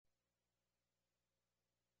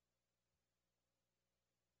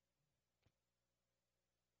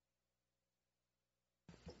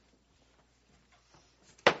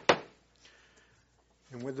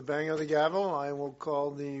And with the bang of the gavel, I will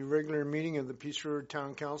call the regular meeting of the Peace River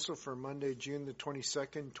Town Council for Monday, June the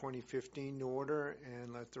 22nd, 2015 to order,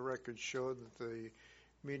 and let the record show that the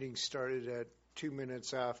meeting started at 2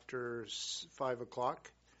 minutes after 5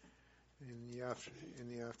 o'clock in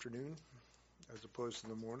the afternoon, as opposed to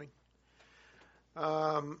the morning.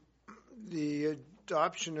 The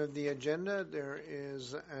adoption of the agenda, there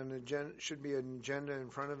is an agenda, should be an agenda in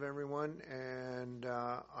front of everyone, and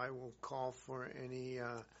I will call for any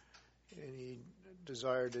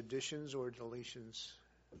desired additions or deletions.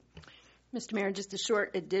 Mr. Mayor, just a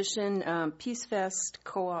short addition, Peace Fest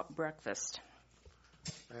Co-op Breakfast.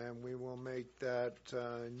 And we will make that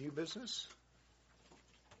new business.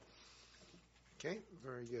 Okay,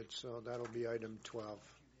 very good. So that'll be item 12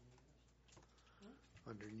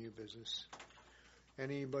 under new business.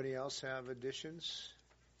 Anybody else have additions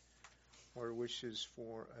or wishes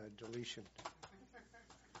for a deletion?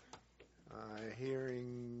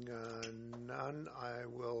 Hearing none, I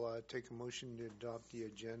will take a motion to adopt the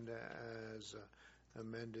agenda as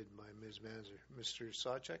amended by Ms. Manzer. Mr.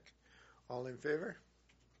 Sawchuk, all in favor?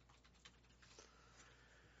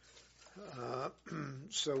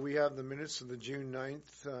 So we have the minutes of the June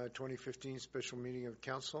 9th, 2015 special meeting of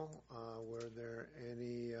council. Were there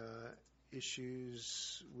any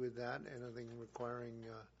issues with that? Anything requiring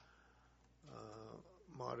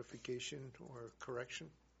modification or correction?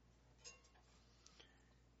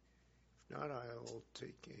 If not, I will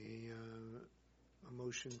take a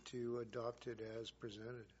motion to adopt it as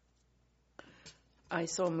presented. I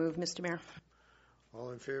so move, Mr. Mayor.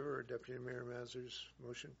 All in favor of Deputy Mayor Mazur's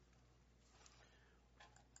motion?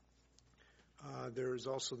 There is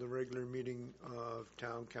also the regular meeting of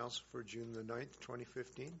Town Council for June the 9th,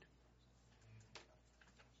 2015.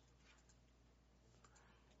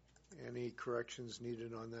 Any corrections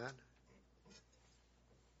needed on that?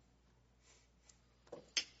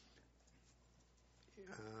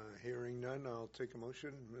 Hearing none, I'll take a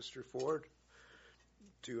motion. Mr. Ford,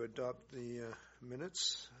 to adopt the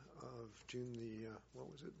minutes of June the,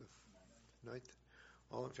 the 9th.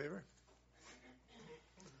 All in favor?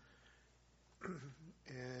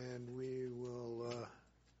 And we will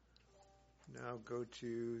now go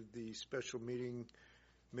to the special meeting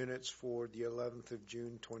minutes for the 11th of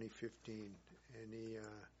June 2015. Any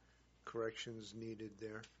corrections needed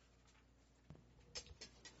there?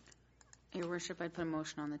 Your Worship, I'd put a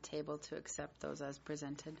motion on the table to accept those as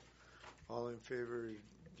presented. All in favor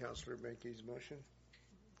of Councillor Benke's motion?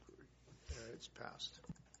 It's passed.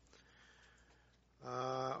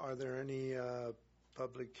 Are there any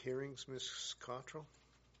public hearings, Ms. Cottrell?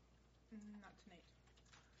 Not tonight.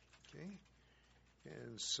 Okay.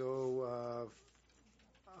 And so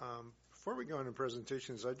before we go into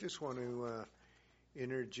presentations, I just want to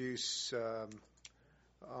introduce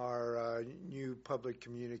our new public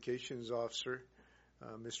communications officer,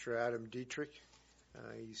 Mr. Adam Dietrich.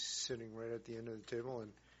 He's sitting right at the end of the table.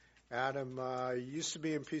 And Adam used to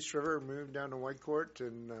be in Peace River, moved down to Whitecourt,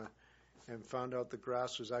 and found out the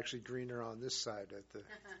grass was actually greener on this side at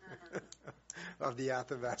the of the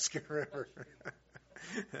Athabasca River.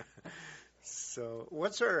 So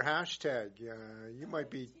what's our hashtag? You might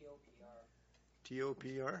be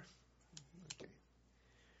TOPR? Okay.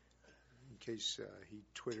 In case he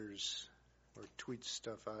twitters or tweets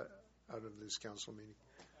stuff out of this council meeting.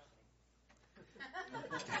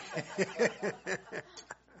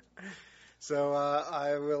 So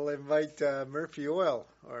I will invite Murphy Oil,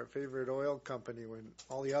 our favorite oil company when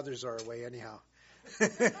all the others are away anyhow,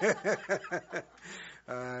 to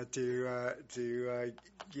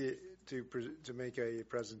make a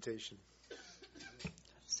presentation.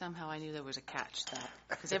 Somehow I knew there was a catch to that,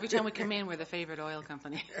 because every time we come in, we're the favorite oil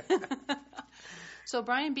company. So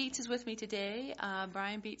Brian Beats is with me today.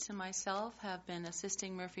 Brian Beats and myself have been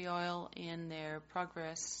assisting Murphy Oil in their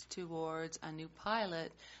progress towards a new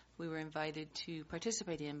pilot we were invited to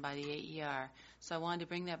participate in by the AER. So I wanted to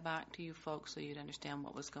bring that back to you folks so you'd understand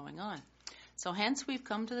what was going on. So hence we've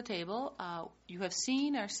come to the table. You have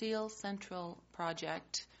seen our Seal Central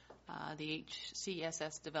project, the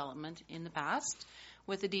HCSS development in the past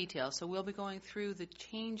with the details. So we'll be going through the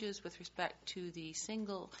changes with respect to the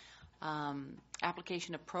single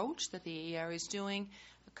application approach that the AER is doing,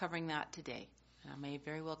 covering that today. And I may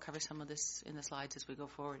very well cover some of this in the slides as we go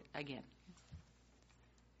forward again.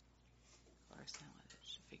 First, now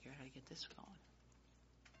let's figure out how to get this going.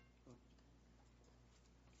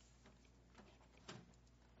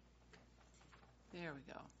 There we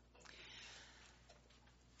go.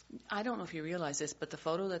 I don't know if you realize this, but the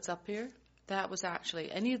photo that's up here, That was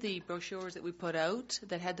actually, any of the brochures that we put out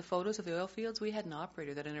that had the photos of the oil fields, we had an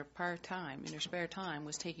operator that in her spare time,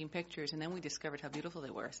 was taking pictures, and then we discovered how beautiful they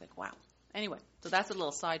were. It's like, wow. Anyway, so that's a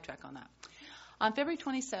little sidetrack on that. On February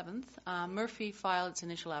 27th, Murphy filed its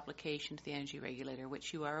initial application to the energy regulator,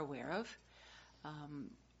 which you are aware of.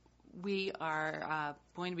 We are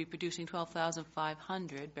going to be producing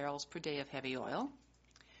 12,500 barrels per day of heavy oil,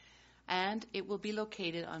 and it will be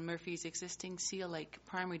located on Murphy's existing Seal Lake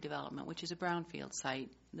primary development, which is a brownfield site.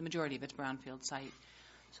 The majority of it's brownfield site.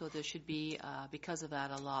 So there should be, because of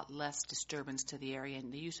that, a lot less disturbance to the area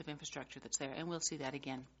and the use of infrastructure that's there, and we'll see that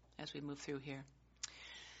again as we move through here.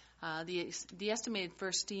 The estimated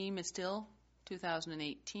first steam is still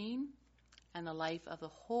 2018, and the life of the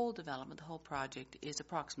whole development, the whole project, is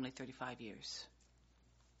approximately 35 years.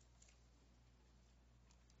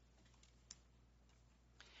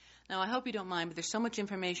 Now, I hope you don't mind, but there's so much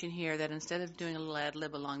information here that instead of doing a little ad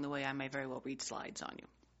lib along the way, I may very well read slides on you.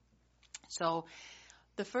 So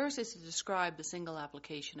the first is to describe the single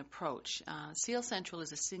application approach. Seal Central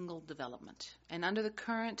is a single development, and under the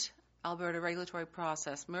current Alberta regulatory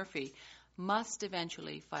process, Murphy must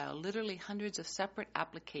eventually file literally hundreds of separate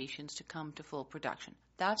applications to come to full production.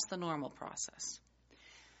 That's the normal process.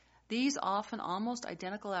 These often almost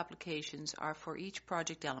identical applications are for each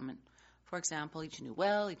project element. For example, each new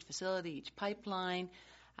well, each facility, each pipeline.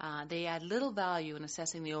 They add little value in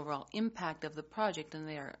assessing the overall impact of the project, and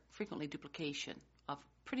they are frequently duplication of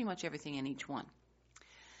pretty much everything in each one.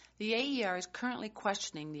 The AER is currently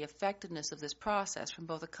questioning the effectiveness of this process from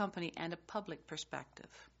both a company and a public perspective.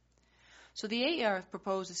 So the AER has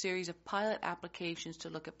proposed a series of pilot applications to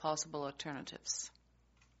look at possible alternatives.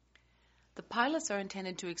 The pilots are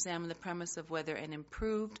intended to examine the premise of whether an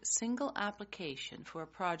improved single application for a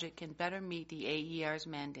project can better meet the AER's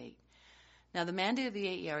mandate. Now, the mandate of the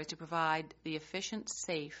AER is to provide the efficient,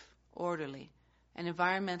 safe, orderly, and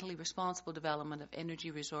environmentally responsible development of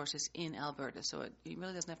energy resources in Alberta. So it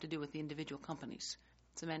really doesn't have to do with the individual companies.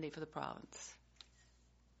 It's a mandate for the province.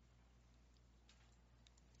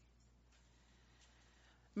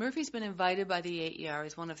 Murphy's been invited by the AER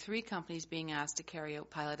as one of 3 companies being asked to carry out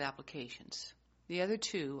pilot applications. The other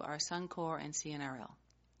 2 are Suncor and CNRL.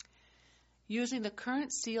 Using the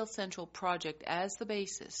current Seal Central project as the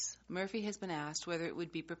basis, Murphy has been asked whether it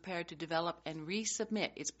would be prepared to develop and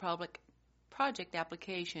resubmit its public project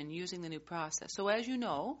application using the new process. So as you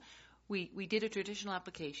know, we did a traditional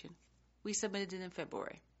application. We submitted it in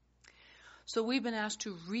February. So we've been asked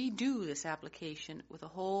to redo this application with a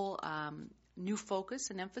whole new focus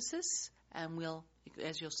and emphasis, and we'll,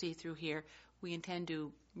 as you'll see through here, we intend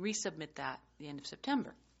to resubmit that at the end of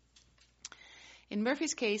September. In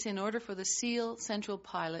Murphy's case, in order for the Seal Central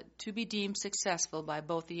pilot to be deemed successful by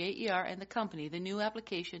both the AER and the company, the new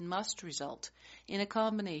application must result in a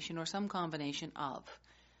combination or some combination of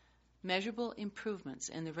measurable improvements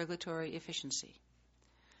in the regulatory efficiency,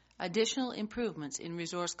 additional improvements in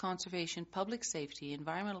resource conservation, public safety,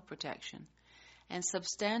 environmental protection, and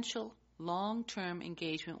substantial long-term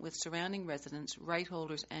engagement with surrounding residents, right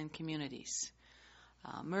holders, and communities.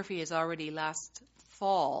 Murphy has already last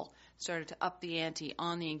fall started to up the ante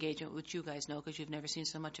on the engagement, which you guys know because you've never seen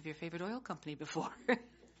so much of your favorite oil company before.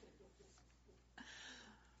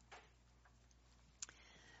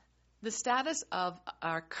 The status of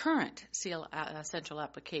our current Seal Central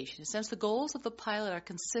application, since the goals of the pilot are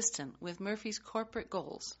consistent with Murphy's corporate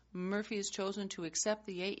goals, Murphy has chosen to accept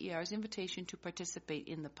the AER's invitation to participate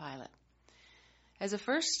in the pilot. As a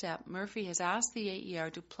first step, Murphy has asked the AER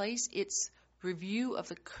to place its review of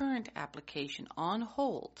the current application on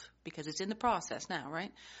hold, because it's in the process now,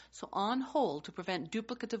 right? So on hold to prevent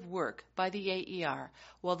duplicative work by the AER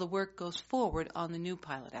while the work goes forward on the new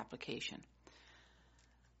pilot application.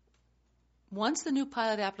 Once the new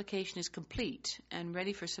pilot application is complete and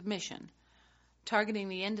ready for submission, targeting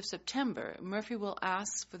the end of September, Murphy will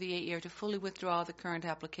ask for the AER to fully withdraw the current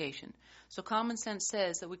application. So common sense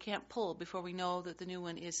says that we can't pull before we know that the new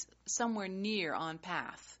one is somewhere near on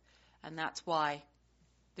path. And that's why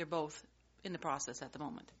they're both in the process at the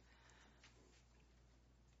moment.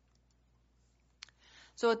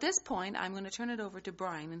 So at this point, I'm going to turn it over to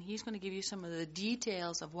Brian, and he's going to give you some of the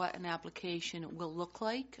details of what an application will look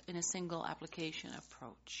like in a single application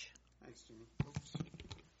approach. Thanks, Jimmy. Oops.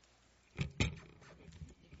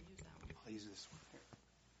 I'll use this one here.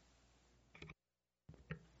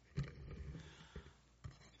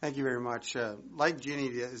 Thank you very much. Like Ginny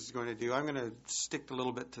is going to do, I'm going to stick a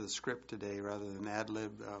little bit to the script today rather than ad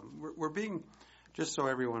lib. We're being, just so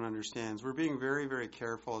everyone understands, we're being very, very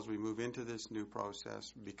careful as we move into this new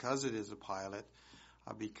process because it is a pilot.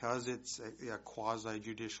 because it's a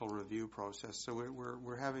quasi-judicial review process. So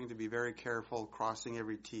we're having to be very careful, crossing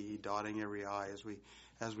every T, dotting every I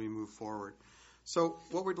as we move forward. So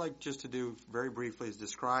what we'd like just to do very briefly is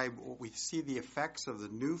describe what we see the effects of the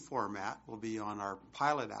new format will be on our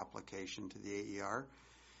pilot application to the AER,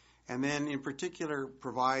 and then in particular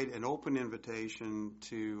provide an open invitation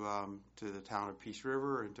to the town of Peace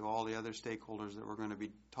River and to all the other stakeholders that we're going to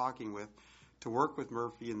be talking with to work with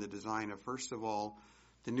Murphy in the design of, first of all,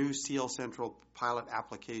 the new Seal Central pilot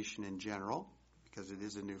application in general, because it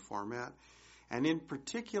is a new format, and in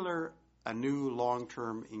particular a new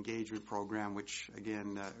long-term engagement program, which,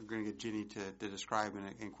 again, we're going to get Ginny to describe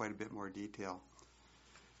in quite a bit more detail.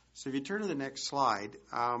 So if you turn to the next slide,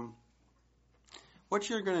 what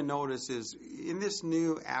you're going to notice is in this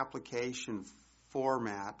new application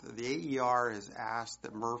format, the AER has asked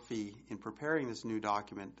that Murphy, in preparing this new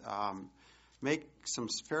document, make some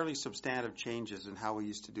fairly substantive changes in how we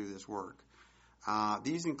used to do this work.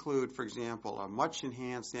 These include, for example, a much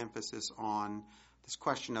enhanced emphasis on this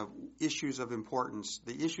question of issues of importance,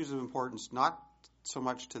 the issues of importance not so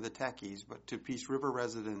much to the techies, but to Peace River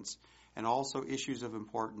residents, and also issues of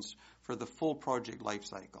importance for the full project life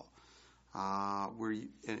cycle. An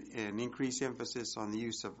increased emphasis on the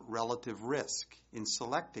use of relative risk in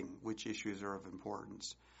selecting which issues are of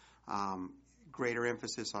importance. Greater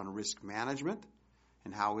emphasis on risk management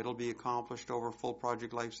and how it'll be accomplished over full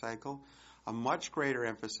project life cycle. A much greater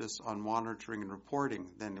emphasis on monitoring and reporting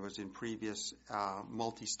than there was in previous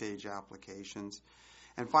multi-stage applications.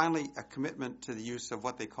 And finally, a commitment to the use of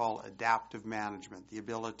what they call adaptive management, the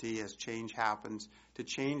ability as change happens to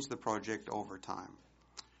change the project over time.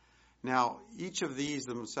 Now, each of these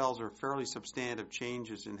themselves are fairly substantive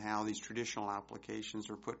changes in how these traditional applications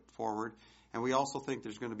are put forward, and we also think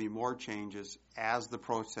there's going to be more changes as the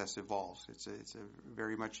process evolves. It's a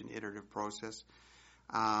very much an iterative process.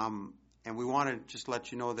 And we want to just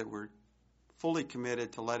let you know that we're fully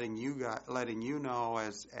committed to letting you know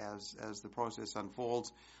as the process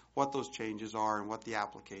unfolds what those changes are and what the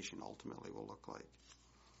application ultimately will look like.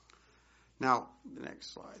 Now, the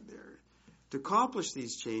next slide there. To accomplish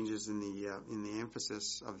these changes in the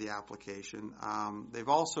emphasis of the application, they've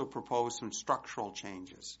also proposed some structural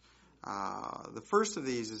changes. The first of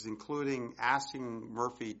these is including asking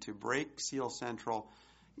Murphy to break Seal Central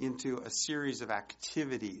into a series of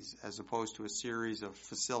activities as opposed to a series of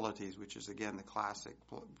facilities, which is, again, the classic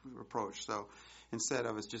approach. So instead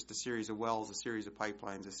of it's just a series of wells, a series of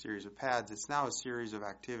pipelines, a series of pads, it's now a series of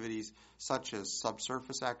activities such as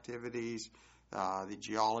subsurface activities, the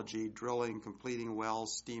geology, drilling, completing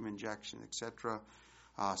wells, steam injection, etc.,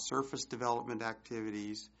 surface development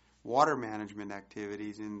activities, water management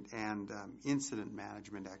activities, and incident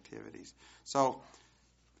management activities. So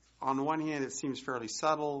on the one hand, it seems fairly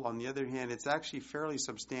subtle. On the other hand, it's actually fairly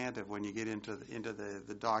substantive when you get into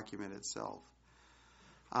the document itself.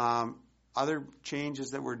 Other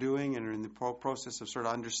changes that we're doing and are in the process of sort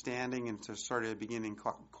of understanding and to sort of begin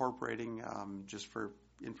incorporating just for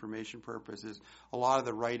information purposes, a lot of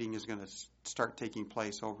the writing is going to start taking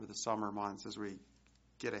place over the summer months as we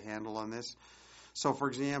get a handle on this. So, for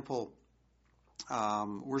example,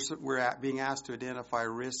 we're being asked to identify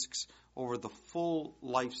risks over the full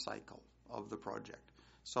life cycle of the project.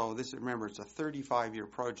 So remember, it's a 35-year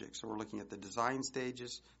project. So we're looking at the design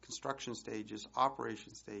stages, construction stages,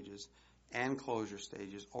 operation stages, and closure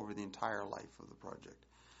stages over the entire life of the project.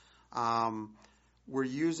 We're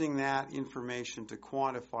using that information to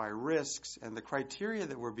quantify risks, and the criteria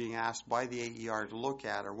that we're being asked by the AER to look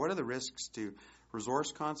at are what are the risks to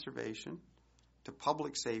resource conservation, to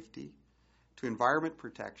public safety, to environment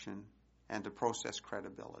protection, and to process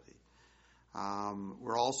credibility.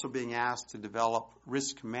 We're also being asked to develop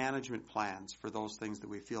risk management plans for those things that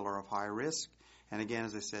we feel are of high risk, and again,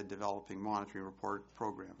 as I said, developing monitoring report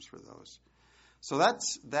programs for those. So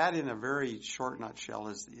that in a very short nutshell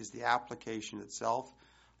is the application itself.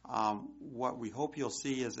 What we hope you'll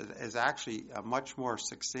see is actually a much more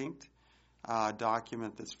succinct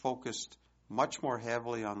document that's focused much more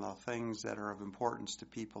heavily on the things that are of importance to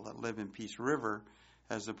people that live in Peace River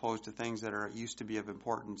as opposed to things that used to be of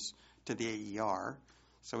importance to the AER.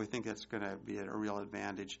 So we think that's going to be a real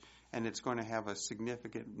advantage. And it's going to have a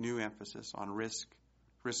significant new emphasis on risk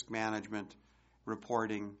management,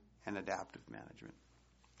 reporting, and adaptive management.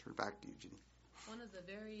 Turn back to you, Ginny.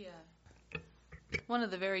 One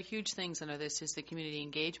of the very huge things under this is the community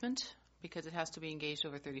engagement, because it has to be engaged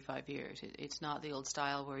over 35 years. It's not the old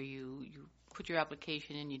style where you put your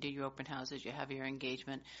application in, you do your open houses, you have your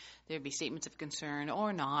engagement, there'd be statements of concern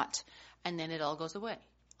or not, and then it all goes away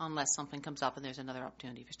unless something comes up and there's another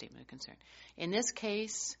opportunity for statement of concern. In this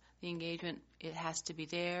case, the engagement, it has to be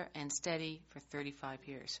there and steady for 35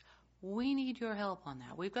 years. We need your help on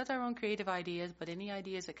that. We've got our own creative ideas, but any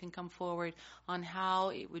ideas that can come forward on how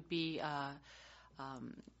it would be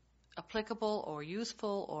applicable or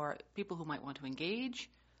useful, or people who might want to engage,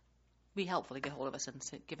 be helpful to get hold of us and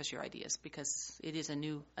give us your ideas, because it is a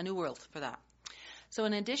new world for that. So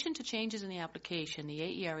in addition to changes in the application, the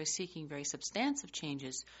AER is seeking very substantive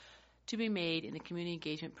changes to be made in the community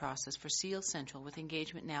engagement process for Seal Central, with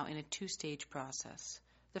engagement now in a two-stage process.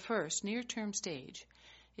 The first, near-term stage,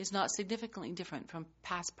 is not significantly different from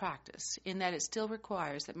past practice in that it still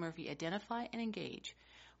requires that Murphy identify and engage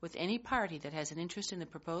with any party that has an interest in the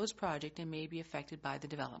proposed project and may be affected by the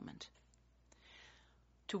development.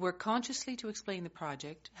 To work consciously to explain the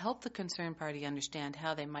project, help the concerned party understand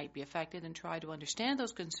how they might be affected, and try to understand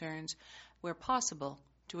those concerns where possible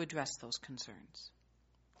to address those concerns.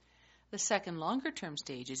 The second, longer-term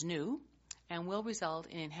stage is new and will result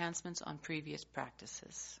in enhancements on previous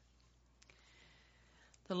practices.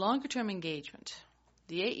 The longer-term engagement.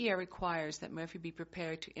 The AER requires that Murphy be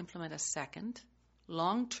prepared to implement a second,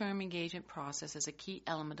 long-term engagement process as a key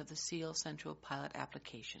element of the Seal Central pilot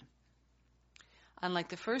application. Unlike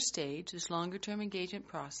the first stage, this longer-term engagement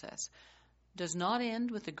process does not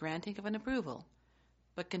end with the granting of an approval,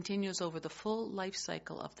 but continues over the full life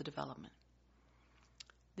cycle of the development.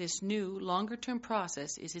 This new, longer-term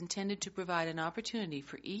process is intended to provide an opportunity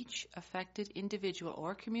for each affected individual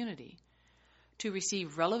or community to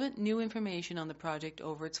receive relevant new information on the project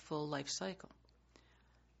over its full life cycle.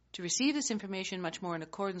 To receive this information much more in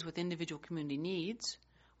accordance with individual community needs,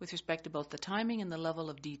 with respect to both the timing and the level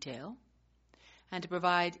of detail, and to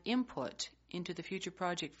provide input into the future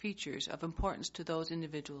project features of importance to those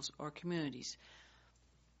individuals or communities.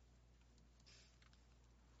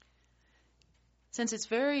 Since it's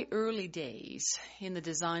very early days in the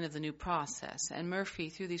design of the new process, and Murphy,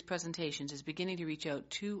 through these presentations, is beginning to reach out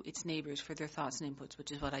to its neighbors for their thoughts and inputs,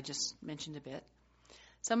 which is what I just mentioned a bit,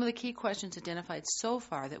 some of the key questions identified so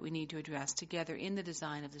far that we need to address together in the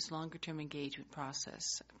design of this longer-term engagement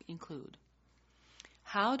process include: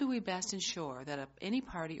 how do we best ensure that any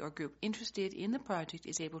party or group interested in the project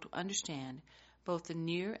is able to understand both the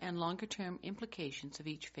near and longer-term implications of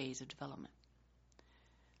each phase of development?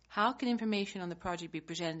 How can information on the project be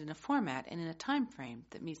presented in a format and in a time frame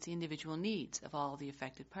that meets the individual needs of all the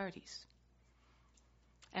affected parties?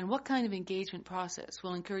 And what kind of engagement process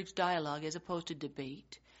will encourage dialogue as opposed to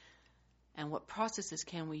debate? And what processes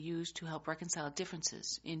can we use to help reconcile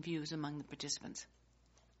differences in views among the participants?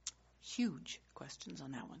 Huge questions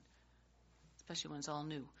on that one, especially when it's all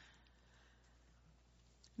new.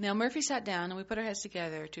 Now, Murphy sat down and we put our heads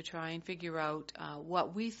together to try and figure out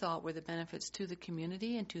what we thought were the benefits to the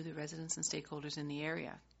community and to the residents and stakeholders in the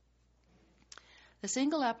area. The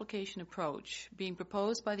single application approach being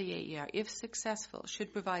proposed by the AER, if successful,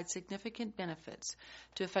 should provide significant benefits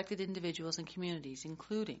to affected individuals and communities,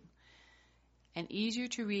 including an easier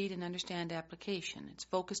to read and understand application. It's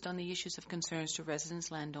focused on the issues of concerns to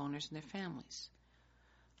residents, landowners, and their families.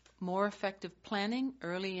 More effective planning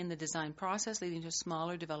early in the design process, leading to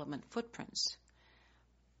smaller development footprints.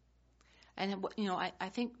 And, I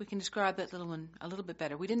think we can describe that little one a little bit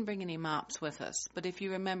better. We didn't bring any maps with us, but if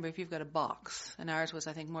you remember, if you've got a box, and ours was,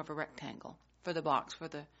 I think, more of a rectangle for the box,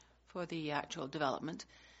 for the actual development,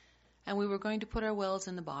 and we were going to put our wells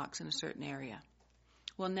in the box in a certain area.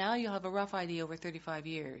 Well, now you'll have a rough idea over 35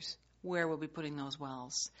 years where we'll be putting those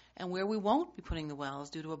wells and where we won't be putting the wells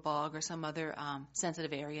due to a bog or some other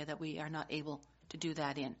sensitive area that we are not able to do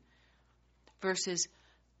that in, versus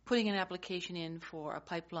putting an application in for a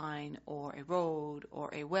pipeline or a road or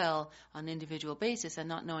a well on an individual basis and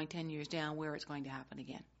not knowing 10 years down where it's going to happen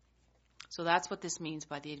again. So that's what this means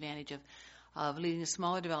by the advantage of leading to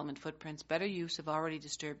smaller development footprints, better use of already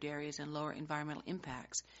disturbed areas, and lower environmental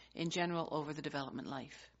impacts in general over the development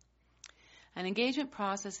life. An engagement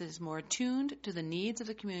process is more attuned to the needs of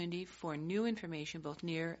the community for new information, both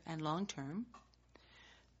near and long term.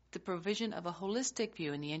 The provision of a holistic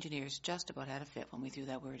view, and the engineers just about had a fit when we threw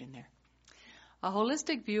that word in there. A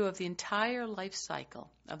holistic view of the entire life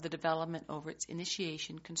cycle of the development over its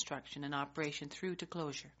initiation, construction, and operation through to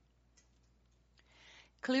closure.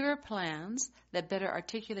 Clearer plans that better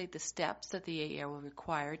articulate the steps that the AER will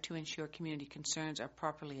require to ensure community concerns are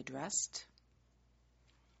properly addressed.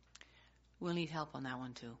 We'll need help on that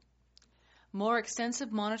one too. More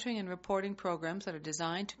extensive monitoring and reporting programs that are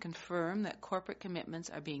designed to confirm that corporate commitments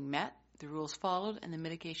are being met, the rules followed, and the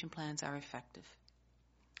mitigation plans are effective.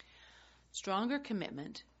 Stronger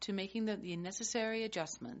commitment to making the necessary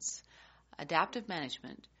adjustments, adaptive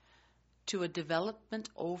management, to a development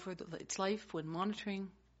over its life when monitoring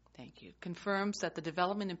Thank you. Confirms that the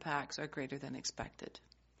development impacts are greater than expected.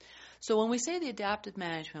 So when we say the adaptive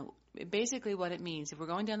management, basically what it means, if we're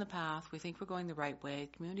going down the path, we think we're going the right way,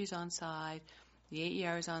 the community's on side, the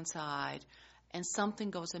AER is on side, and something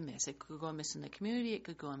goes amiss. It could go amiss in the community, it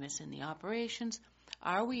could go amiss in the operations.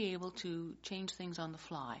 Are we able to change things on the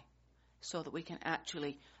fly so that we can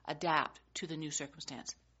actually adapt to the new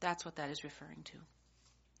circumstance? That's what that is referring to.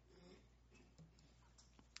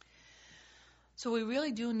 So we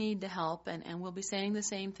really do need the help, and we'll be saying the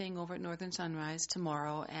same thing over at Northern Sunrise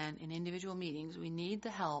tomorrow and in individual meetings. We need the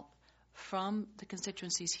help from the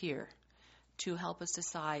constituencies here to help us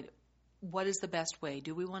decide what is the best way.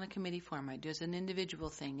 Do we want a committee format? Does an individual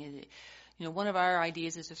thing? One of our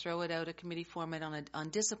ideas is to throw it out a committee format on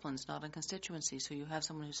disciplines, not on constituencies. So you have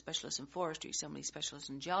someone who's specialist in forestry, somebody specialist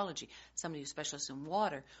in geology, somebody who's specialist in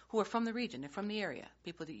water, who are from the region, they're from the area,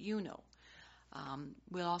 people that you know.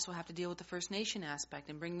 We'll also have to deal with the First Nation aspect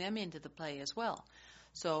and bring them into the play as well.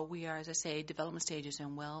 So we are, as I say, development stages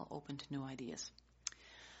and well open to new ideas.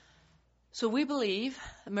 So we believe,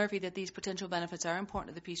 Murphy, that these potential benefits are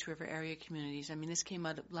important to the Peace River area communities. I mean, this came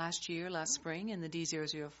out last spring, in the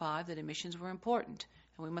D005, that emissions were important,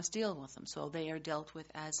 and we must deal with them. So they are dealt with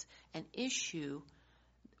as an issue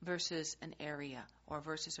versus an area or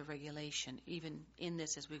versus a regulation, even in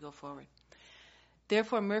this as we go forward.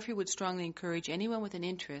 Therefore, Murphy would strongly encourage anyone with an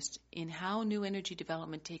interest in how new energy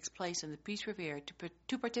development takes place in the Peace River area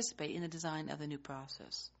to participate in the design of the new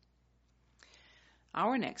process.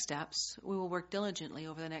 Our next steps, we will work diligently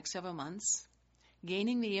over the next several months,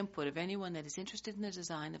 gaining the input of anyone that is interested in the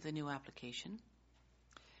design of the new application.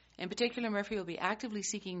 In particular, Murphy will be actively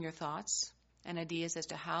seeking your thoughts and ideas as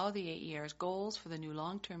to how the AER's goals for the new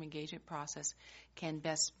long-term engagement process can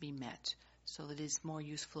best be met, so that it is more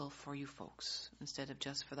useful for you folks instead of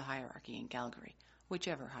just for the hierarchy in Calgary,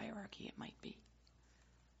 whichever hierarchy it might be.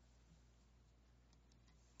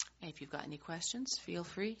 And if you've got any questions, feel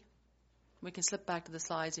free. We can slip back to the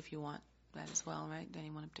slides if you want that as well, right?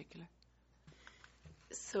 Anyone in particular?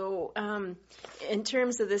 So in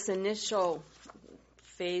terms of this initial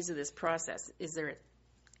phase of this process, is there a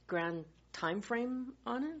grand time frame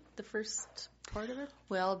on it, the first part of it?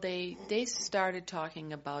 Well, they started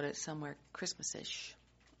talking about it somewhere Christmas-ish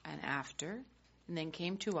and after, and then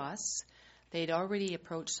came to us. They'd already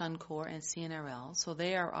approached Suncor and CNRL, so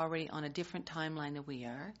they are already on a different timeline than we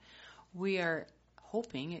are. We are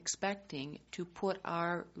expecting to put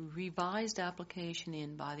our revised application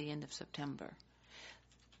in by the end of September.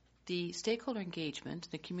 The stakeholder engagement,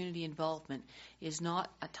 the community involvement, is not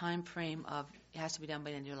a time frame of it has to be done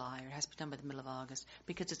by the end of July or it has to be done by the middle of August,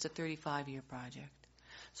 because it's a 35-year project.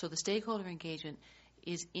 So the stakeholder engagement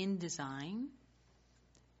is in design,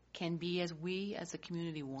 can be as we as the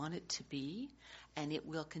community want it to be, and it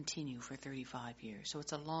will continue for 35 years. So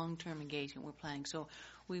it's a long-term engagement we're planning. So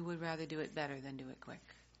we would rather do it better than do it quick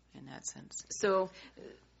in that sense. So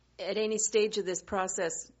at any stage of this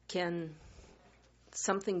process, can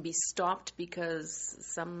something be stopped because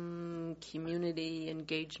some community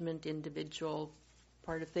engagement individual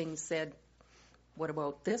part of things said, what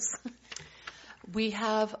about this? We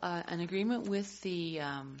have an agreement with the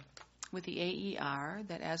AER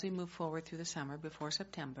that as we move forward through the summer, before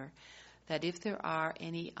September, that if there are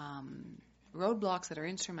any roadblocks that are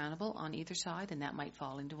insurmountable on either side, and that might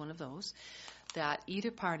fall into one of those, that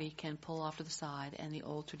either party can pull off to the side and the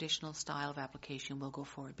old traditional style of application will go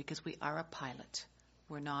forward, because we are a pilot.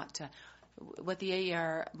 We're not, what the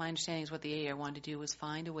AER, my understanding is what the AER wanted to do was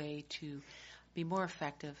find a way to be more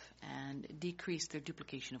effective and decrease their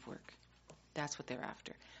duplication of work. That's what they're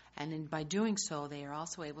after. And by doing so, they are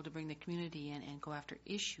also able to bring the community in and go after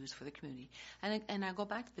issues for the community. And I go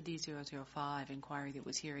back to the D005 inquiry that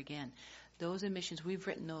was here again. Those emissions, we've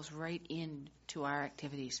written those right into our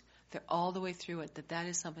activities. They're all the way through it, that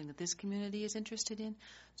is something that this community is interested in.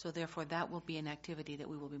 So therefore, that will be an activity that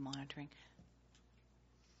we will be monitoring.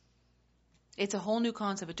 It's a whole new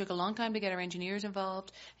concept. It took a long time to get our engineers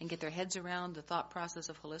involved and get their heads around the thought process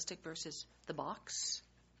of holistic versus the box.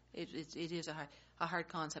 It is a hard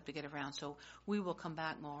concept to get around. So we will come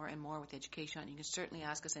back more and more with education. You can certainly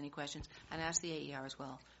ask us any questions, and ask the AER as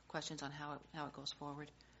well, questions on how it goes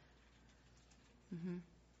forward. Mm-hmm.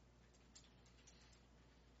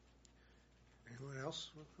 Anyone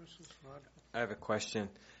else with questions? Rod? I have a question.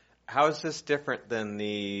 How is this different than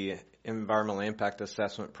the environmental impact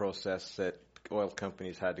assessment process that oil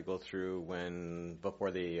companies had to go through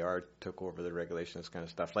before the AER took over the regulations, kind of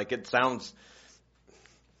stuff? Like, it sounds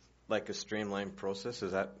like a streamlined process.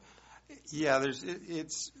 Is that? Yeah,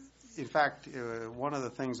 it's in fact, one of the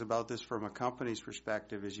things about this from a company's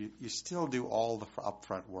perspective is you still do all the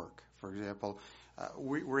upfront work. For example,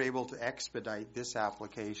 we're able to expedite this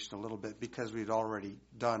application a little bit because we'd already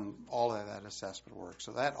done all of that assessment work.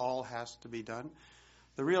 So that all has to be done.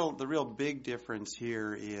 The real big difference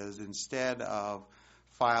here is instead of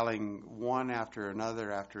filing one after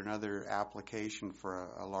another application for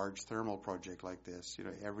a large thermal project like this,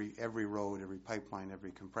 every road, every pipeline,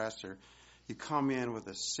 every compressor, you come in with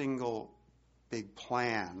a single big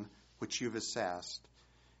plan which you've assessed,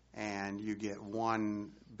 and you get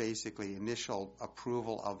one basically initial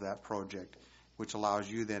approval of that project, which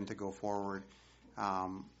allows you then to go forward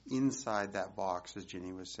inside that box, as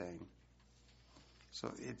Ginny was saying.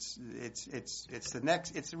 So it's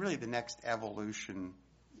really the next evolution,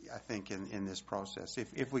 I think, in this process,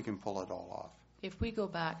 if we can pull it all off. If we go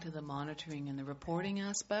back to the monitoring and the reporting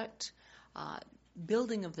aspect,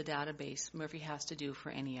 building of the database Murphy has to do for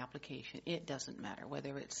any application. It doesn't matter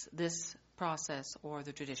whether it's this process or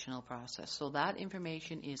the traditional process. So that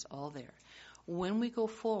information is all there. When we go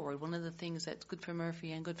forward, one of the things that's good for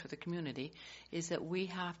Murphy and good for the community is that we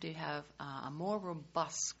have to have a more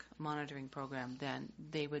robust monitoring program than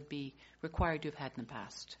they would be required to have had in the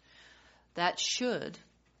past. That should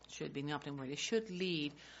be the optimum word, it should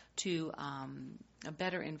lead to a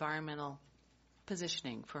better environmental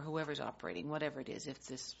positioning for whoever's operating, whatever it is,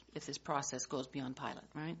 if this process goes beyond pilot,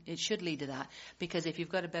 right? It should lead to that, because if you've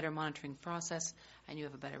got a better monitoring process and you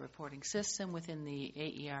have a better reporting system within the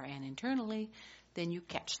AER and internally, then you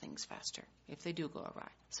catch things faster if they do go awry.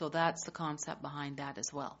 So that's the concept behind that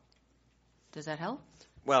as well. Does that help?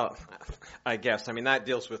 Well, I guess. I mean, that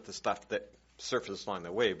deals with the stuff that surfaces along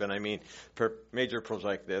the way. But I mean, for major projects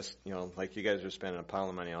like this, like you guys are spending a pile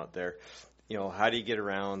of money out there, how do you get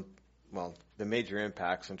around, the major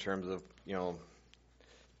impacts in terms of,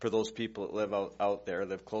 for those people that live out there,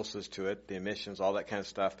 live closest to it, the emissions, all that kind of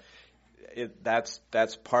stuff. That's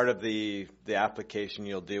part of the application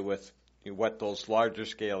you'll deal with, what those larger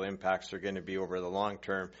scale impacts are going to be over the long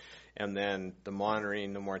term. And then the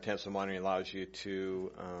monitoring, the more intensive monitoring allows you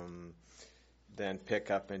to then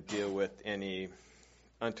pick up and deal with any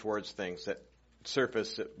untoward things that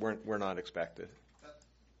surface that were not expected.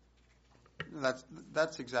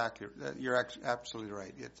 That's exactly. You're absolutely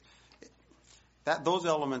right. Those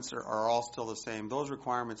elements are all still the same. Those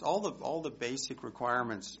requirements, all the basic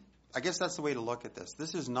requirements. I guess that's the way to look at this.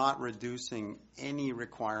 This is not reducing any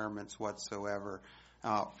requirements whatsoever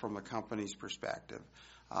from the company's perspective.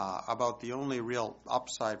 About the only real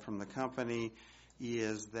upside from the company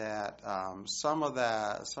is that some of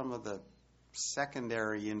the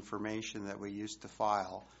secondary information that we used to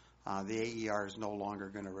file, the AER is no longer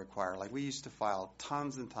going to require. Like, we used to file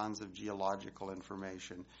tons and tons of geological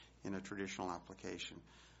information in a traditional application.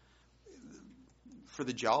 For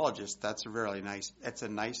the geologist, that's a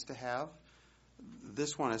nice to have.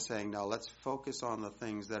 This one is saying, no, let's focus on the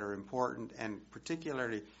things that are important, and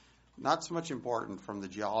particularly not so much important from the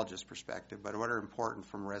geologist's perspective, but what are important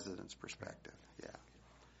from residents' perspective. Yeah.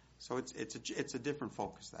 So it's a different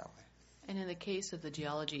focus that way. And in the case of the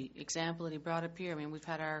geology example that he brought up here, I mean, we've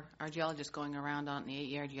had our geologists going around on,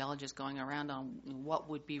 the AER geologists going around on what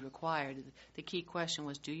would be required. The key question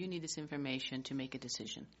was, do you need this information to make a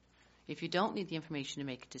decision? If you don't need the information to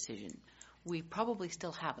make a decision, we probably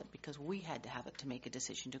still have it because we had to have it to make a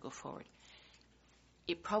decision to go forward.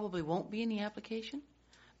 It probably won't be in the application,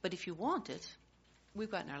 but if you want it, we've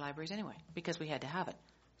got it in our libraries anyway because we had to have it.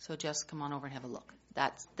 So just come on over and have a look.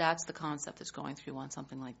 That's the concept that's going through on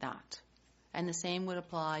something like that. And the same would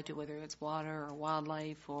apply to whether it's water or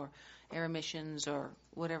wildlife or air emissions or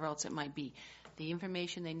whatever else it might be. The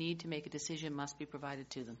information they need to make a decision must be provided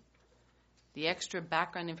to them. The extra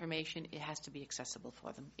background information, it has to be accessible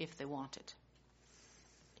for them if they want it.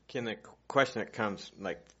 Ken, the question that comes,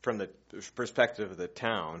 like, from the perspective of the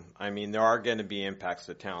town, I mean, there are going to be impacts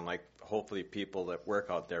to the town. Like, hopefully people that work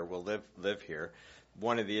out there will live here.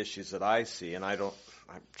 One of the issues that I see, and I'm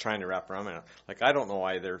trying to wrap around it, like, I don't know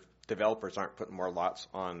why their developers aren't putting more lots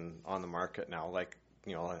on the market now. Like,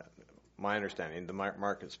 my understanding, the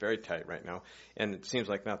market's very tight right now, and it seems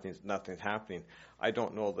like nothing's happening. I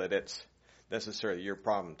don't know that it's necessarily your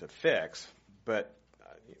problem to fix, but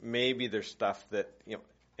maybe there's stuff that,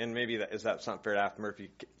 and maybe is that something fair to ask Murphy?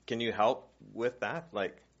 Can you help with that?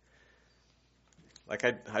 Like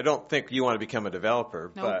I don't think you want to become a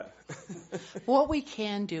developer, no. But what we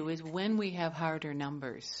can do is when we have harder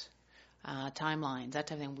numbers, timelines, that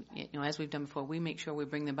type of thing, as we've done before, we make sure we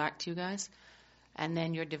bring them back to you guys, and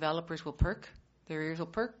then your developers will perk, their ears will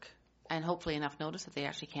perk, and hopefully enough notice that they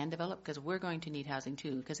actually can develop, because we're going to need housing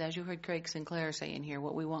too. Because as you heard Craig Sinclair say in here,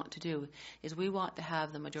 what we want to do is we want to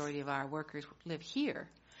have the majority of our workers live here,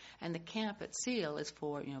 and the camp at Seal is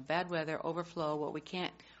for bad weather, overflow, what we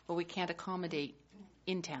can't accommodate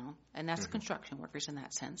in town, and that's construction workers in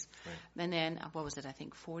that sense. Right. And then, what was it, I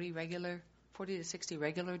think 40 to 60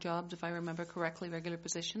 regular jobs, if I remember correctly, regular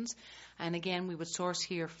positions. And again, we would source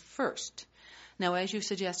here first. Now, as you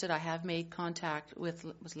suggested, I have made contact with,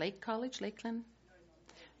 was Lake College, Lakeland?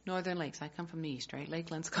 Northern Lakes. I come from the east, right?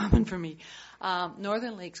 Lakeland's common for me.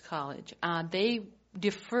 Northern Lakes College. They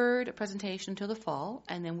deferred a presentation till the fall,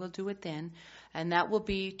 and then we'll do it then. And that will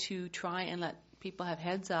be to try and let people have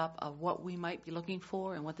heads up of what we might be looking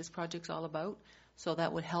for and what this project's all about. So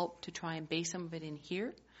that would help to try and base some of it in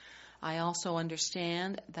here. I also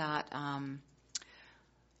understand that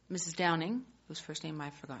Mrs. Downing, whose first name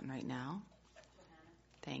I've forgotten right now.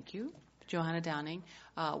 Thank you. Johanna Downing,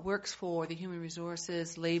 works for the Human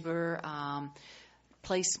Resources, Labor,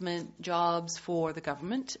 placement jobs for the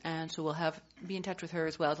government, and so we'll be in touch with her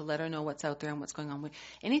as well to let her know what's out there and what's going on.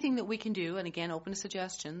 Anything that we can do, and again, open to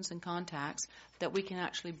suggestions and contacts, that we can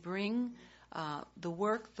actually bring the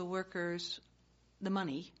work, the workers, the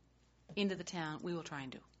money into the town, we will try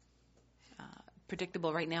and do.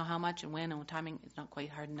 Predictable right now how much and when and timing is not quite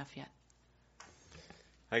hard enough yet.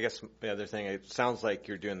 I guess the other thing, it sounds like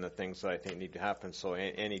you're doing the things that I think need to happen. So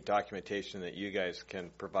any documentation that you guys can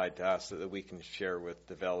provide to us that we can share with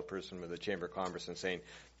developers and with the Chamber of Commerce and saying,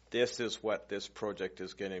 this is what this project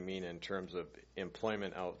is going to mean in terms of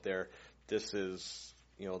employment out there. This is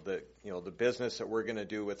the business that we're going to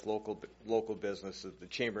do with local businesses, the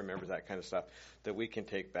chamber members, that kind of stuff that we can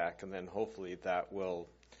take back, and then hopefully that will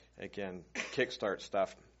again kickstart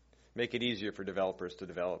stuff. Make it easier for developers to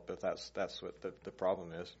develop, but that's what the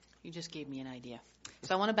problem is. You just gave me an idea.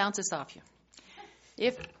 So I want to bounce this off you.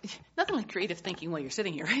 If nothing like creative thinking while you're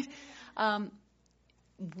sitting here, right?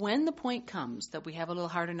 When the point comes that we have a little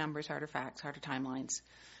harder numbers, harder facts, harder timelines,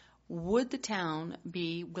 would the town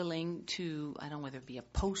be willing to, I don't know whether it be a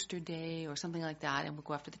poster day or something like that, and we'll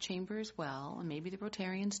go after the chamber as well, and maybe the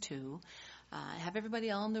Rotarians too, have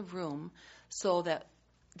everybody all in the room so that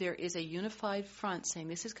there is a unified front saying,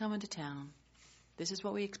 this is coming to town. This is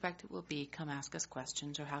what we expect it will be. Come ask us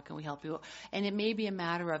questions, or how can we help you? And it may be a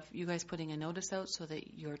matter of you guys putting a notice out so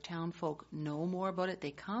that your town folk know more about it.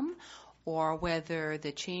 They come, or whether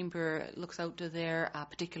the chamber looks out to their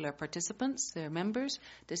particular participants, their members,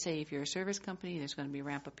 to say, if you're a service company, there's going to be a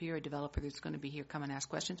ramp up here, a developer that's going to be here, come and ask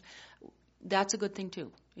questions. That's a good thing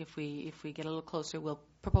too. If we get a little closer, we'll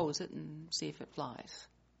propose it and see if it flies.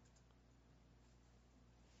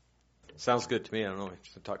 Sounds good to me. I don't know. I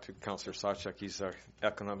should talk to Councillor Sawchuk. He's our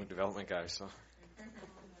economic development guy. So,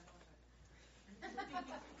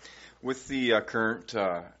 with the current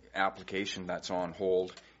application that's on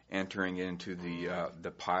hold, entering into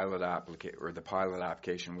the pilot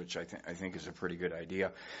application, which I think is a pretty good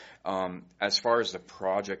idea. As far as the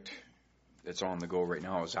project that's on the go right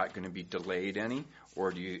now, is that going to be delayed any,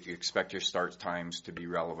 or do you expect your start times to be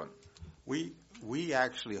relevant? We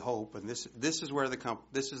actually hope, and this is where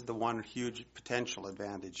this is the one huge potential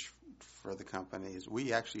advantage for the company, is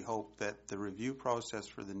we actually hope that the review process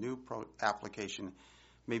for the new application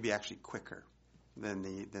may be actually quicker than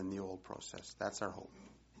the old process. That's our hope.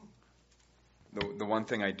 The one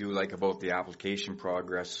thing I do like about the application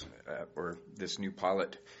progress, or this new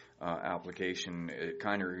pilot application, it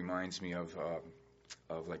kind of reminds me of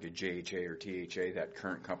like a JHA or THA that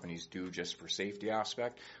current companies do just for safety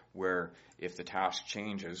aspect, where if the task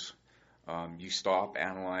changes, you stop,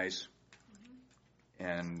 analyze,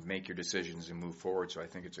 and make your decisions and move forward. So I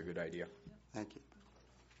think it's a good idea. Thank you.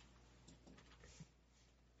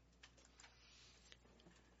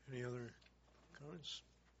 Any other comments?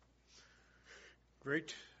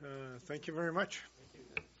 Great. Thank you very much.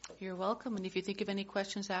 You're welcome. And if you think of any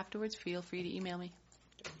questions afterwards, feel free to email me.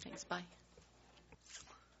 Thanks. Bye.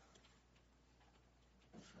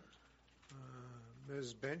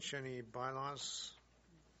 Ms. Bench, any bylaws?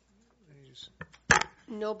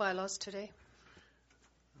 No bylaws today.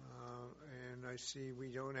 And I see we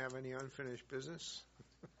don't have any unfinished business.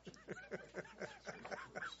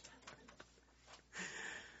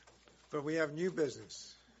 But we have new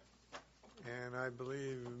business. And I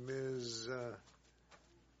believe Ms.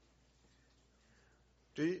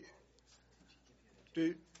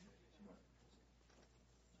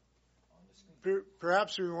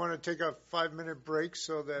 Perhaps we want to take a 5-minute break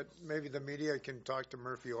so that maybe the media can talk to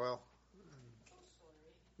Murphy Oil.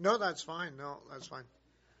 No, that's fine. No, that's fine.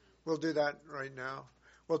 We'll do that right now.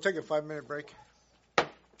 We'll take a 5-minute break.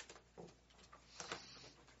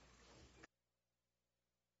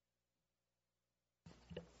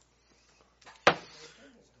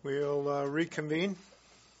 We'll reconvene.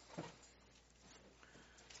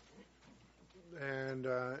 And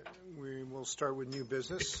we will start with new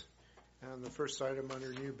business. And the first item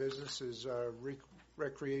under new business is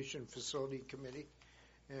Recreation Facility Committee.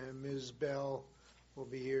 And Ms. Bell will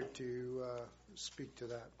be here to speak to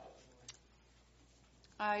that.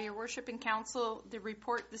 Your Worship and Council, the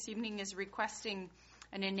report this evening is requesting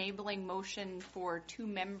an enabling motion for 2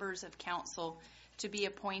 members of Council to be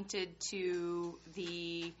appointed to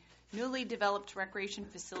the newly developed Recreation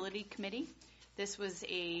Facility Committee. This was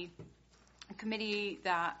a committee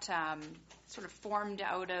that sort of formed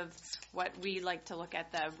out of what we like to look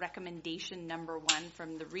at the recommendation number 1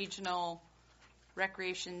 from the Regional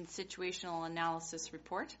Recreation Situational Analysis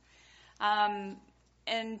Report.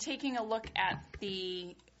 And taking a look at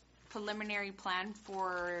the preliminary plan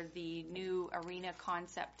for the new arena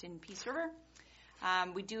concept in Peace River,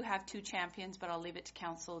 we do have 2 champions, but I'll leave it to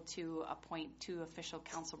Council to appoint 2 official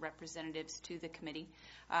Council representatives to the committee.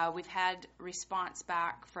 We've had response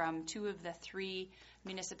back from 2 of the 3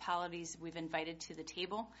 municipalities we've invited to the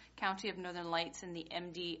table. County of Northern Lights and the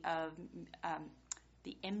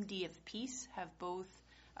MD of Peace have both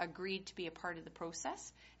agreed to be a part of the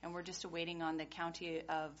process, and we're just awaiting on the County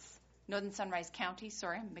of Northern Sunrise County.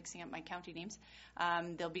 Sorry, I'm mixing up my county names.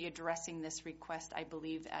 They'll be addressing this request, I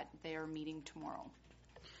believe, at their meeting tomorrow.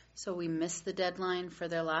 So we missed the deadline for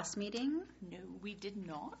their last meeting? No, we did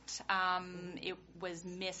not. It was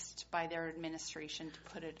missed by their administration to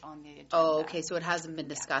put it on the agenda. Oh, okay, so it hasn't been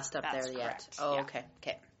discussed up that's there yet. correct. Oh, Yeah. okay.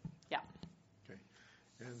 Yeah. Okay.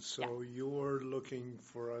 And so you're looking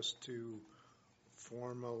for us to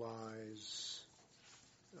formalize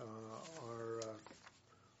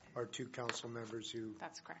our 2 council members who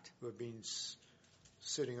That's correct. have been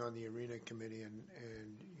sitting on the arena committee,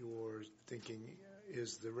 and your thinking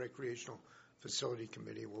is the recreational facility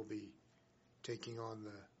committee will be taking on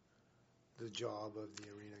the job of the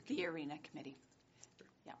arena committee. The arena committee.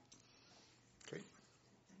 Yeah. Okay.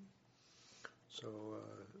 So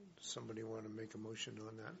somebody want to make a motion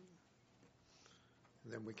on that?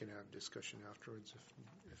 And then we can have discussion afterwards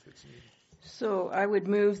if it's needed. So I would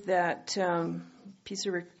move that Peace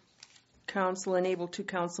River Council enable 2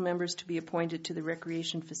 council members to be appointed to the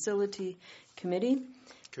Recreation Facility Committee.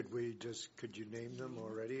 Could you name them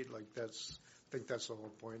already? I think that's the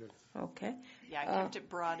whole point of. Okay. Yeah, I kept it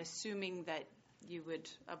broad, assuming that you would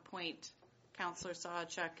appoint Councillor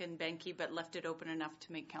Sawchuk and Benke, but left it open enough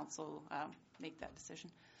to make Council make that decision,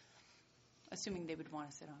 assuming they would want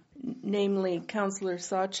to sit on it. Namely, Councillor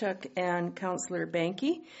Sawchuk and Councillor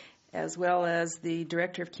Benke, as well as the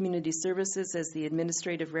Director of Community Services as the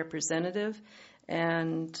administrative representative,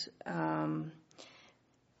 and the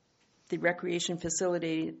Recreation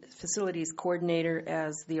Facilities Coordinator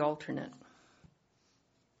as the alternate.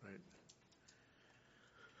 Right.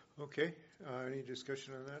 Okay. Any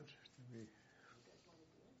discussion on that?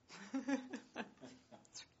 Okay.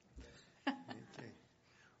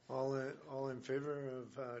 All in favor of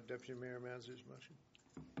Deputy Mayor Mazur's motion?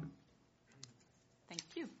 Thank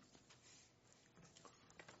you.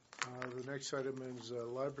 The next item is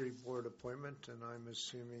library board appointment, and I'm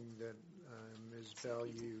assuming that Ms. Bell,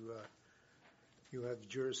 you have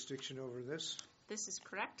jurisdiction over this. This is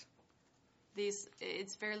correct.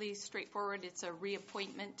 It's fairly straightforward. It's a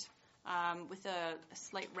reappointment with a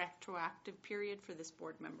slight retroactive period for this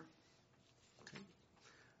board member. Okay.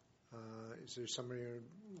 Is there somebody who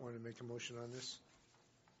want to make a motion on this?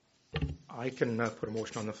 I can put a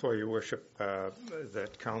motion on the floor, Your Worship,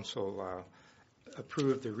 that Council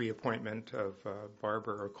approve the reappointment of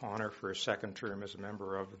Barbara O'Connor for a second term as a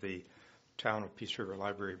member of the Town of Peace River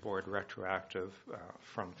Library Board, retroactive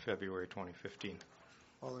from February 2015.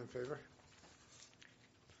 All in favor?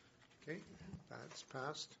 Okay, that's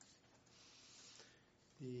passed.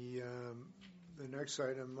 The next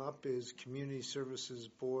item up is Community Services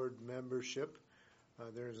Board membership.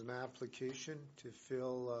 There's an application to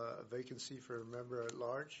fill a vacancy for a member at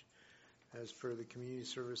large as per the Community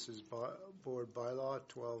Services Board bylaw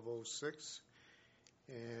 1206.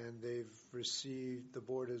 And the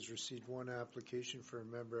board has received 1 application for a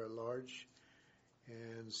member at large.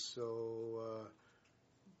 And so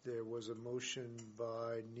there was a motion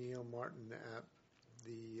by Neil Martin at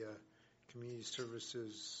the Community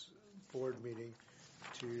Services Board meeting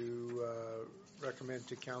to recommend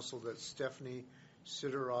to Council that Stephanie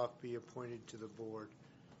Sidoroff be appointed to the board.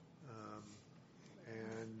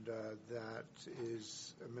 And that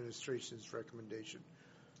is administration's recommendation.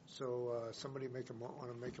 So somebody want to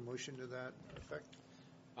make a motion to that effect?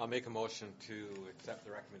 I'll make a motion to accept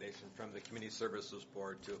the recommendation from the Community Services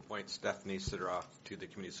Board to appoint Stephanie Sidoroff to the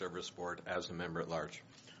Community Service Board as a member at large.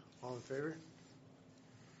 All in favor?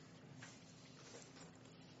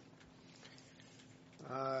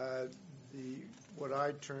 What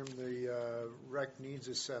I term the rec needs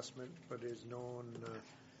assessment, but is known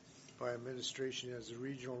by administration as the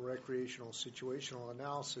regional recreational situational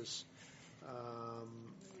analysis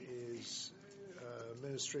is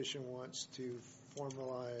administration wants to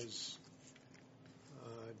formalize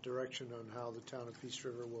direction on how the town of Peace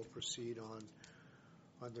River will proceed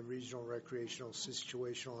on the regional recreational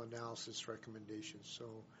situational analysis recommendations. So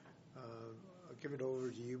I'll give it over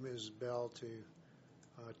to you, Ms. Bell, to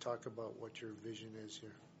talk about what your vision is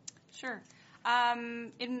here. Sure.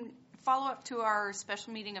 In follow-up to our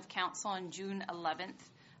special meeting of council on June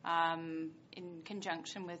 11th, in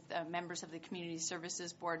conjunction with members of the Community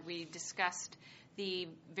Services Board, we discussed the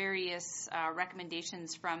various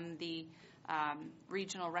recommendations from the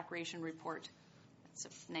Regional Recreation Report.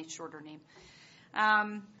 That's a nice shorter name.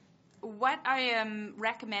 What I am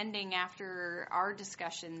recommending after our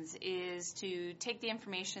discussions is to take the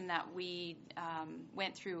information that we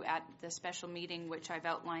went through at the special meeting, which I've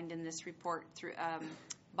outlined in this report through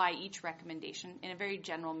by each recommendation in a very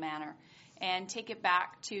general manner, and take it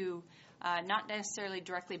back to not necessarily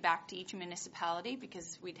directly back to each municipality,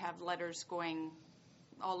 because we'd have letters going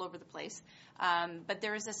all over the place, but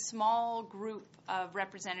there is a small group of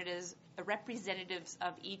representatives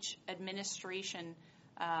of each administration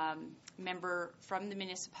member from the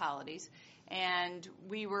municipalities, and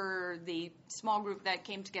we were the small group that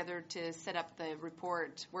came together to set up the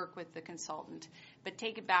report, work with the consultant, but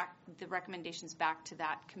take it back, the recommendations back to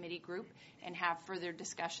that committee group, and have further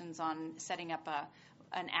discussions on setting up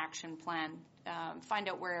an action plan, find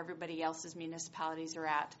out where everybody else's municipalities are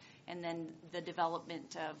at, and then the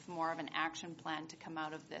development of more of an action plan to come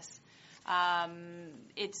out of this.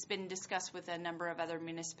 It's been discussed with a number of other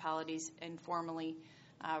municipalities informally,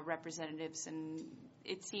 representatives, and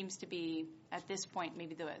it seems to be, at this point,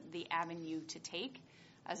 maybe the avenue to take,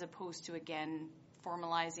 as opposed to, again,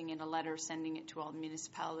 formalizing in a letter, sending it to all the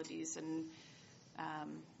municipalities, and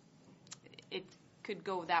it could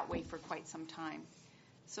go that way for quite some time.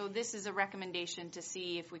 So this is a recommendation to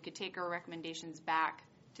see if we could take our recommendations back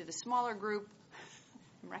to the smaller group.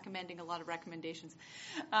 I'm recommending a lot of recommendations,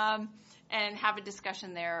 and have a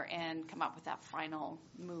discussion there and come up with that final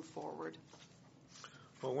move forward.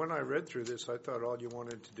 Well, when I read through this, I thought all you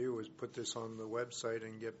wanted to do was put this on the website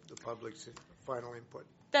and get the public's final input.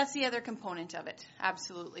 That's the other component of it,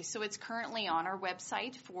 absolutely. So it's currently on our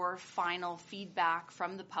website for final feedback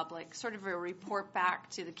from the public, sort of a report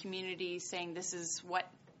back to the community saying this is what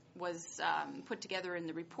was put together in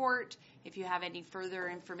the report. If you have any further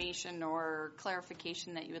information or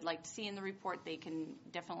clarification that you would like to see in the report, they can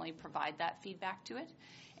definitely provide that feedback to it.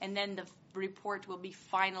 And then the report will be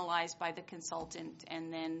finalized by the consultant,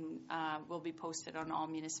 and then will be posted on all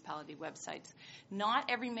municipality websites. Not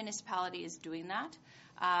every municipality is doing that.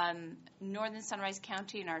 Northern Sunrise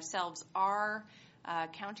County and ourselves are.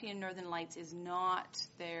 County and Northern Lights is not.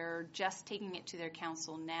 They're just taking it to their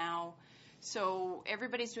council now. So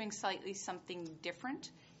everybody's doing slightly something different,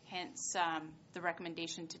 hence the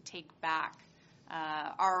recommendation to take back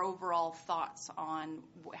our overall thoughts on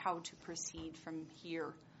how to proceed from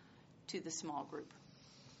here to the small group.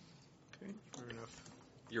 Okay, fair enough.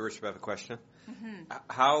 Your Worship, I have a question. Mm-hmm.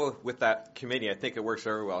 How, with that committee, I think it works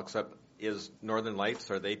very well, except is Northern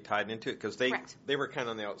Lights, are they tied into it? Because they were kind of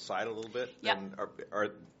on the outside a little bit. Yep. And are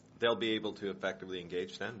they'll be able to effectively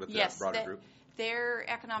engage then with Yes, that broader group? Their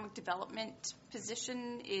economic development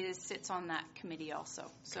position sits on that committee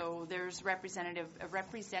also. So there's a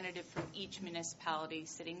representative from each municipality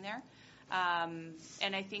sitting there.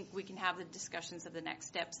 And I think we can have the discussions of the next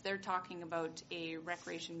steps. They're talking about a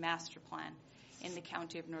recreation master plan in the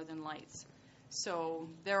County of Northern Lights. So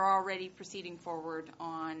they're already proceeding forward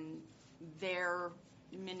on their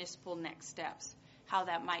municipal next steps. How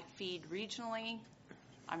that might feed regionally,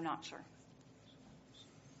 I'm not sure.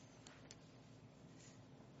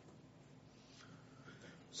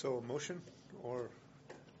 So a motion, or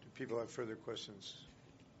do people have further questions,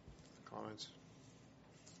 comments?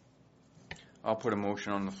 I'll put a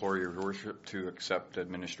motion on the floor, Your Worship, to accept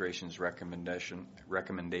administration's recommendation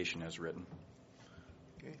as written.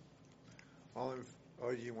 Okay.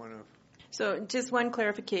 Do you want to? So just one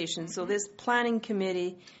clarification. So this planning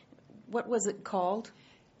committee, what was it called?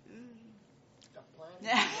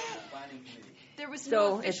 There was So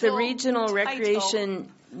no it's the official Regional title.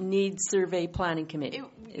 Recreation Needs Survey Planning Committee.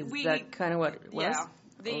 Is that kind of what it was?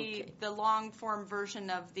 Yeah. The long form version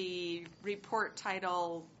of the report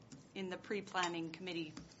title in the pre-planning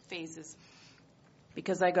committee phases.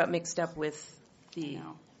 Because I got mixed up with the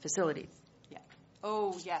facility. Yeah.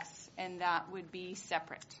 Oh, yes. And that would be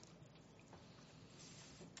separate.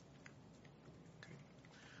 Okay.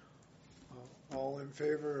 All in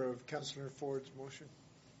favor of Councillor Ford's motion?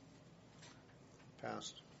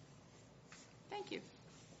 Passed. Thank you.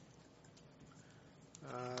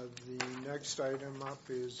 The next item up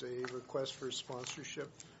is a request for sponsorship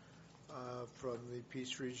from the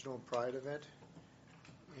Peace Regional Pride event.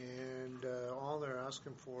 And all they're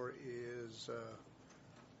asking for is,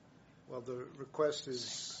 the request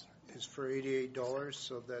is for $88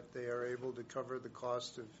 so that they are able to cover the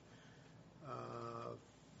cost of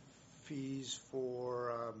fees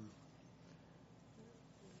for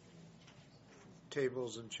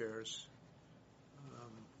tables and chairs.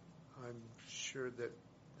 I'm sure that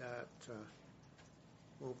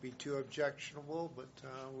won't be too objectionable, but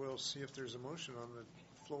we'll see if there's a motion on the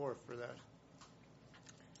floor for that.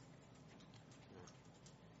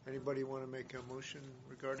 Anybody want to make a motion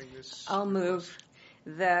regarding this? I'll move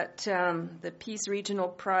that the Peace Regional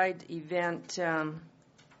Pride event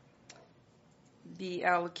be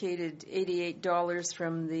allocated $88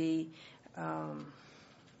 from the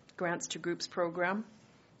Grants to Groups program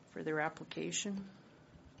for their application.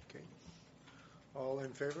 Okay. All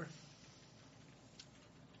in favor?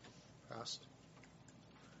 Passed.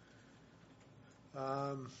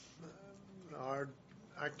 Our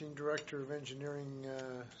Acting Director of Engineering,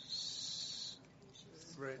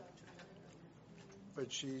 right,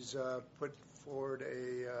 but she's put forward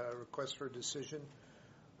a request for a decision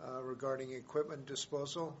regarding equipment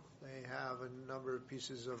disposal. They have a number of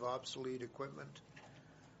pieces of obsolete equipment,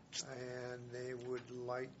 and they would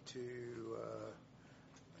like to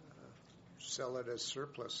sell it as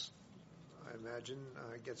surplus, I imagine,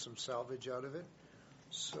 get some salvage out of it.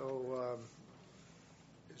 So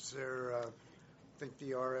is there... I think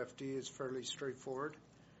the RFD is fairly straightforward.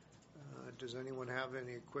 Does anyone have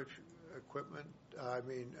any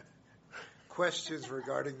questions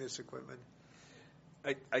regarding this equipment?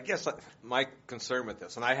 I guess my concern with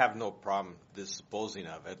this, and I have no problem disposing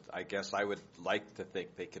of it, I guess I would like to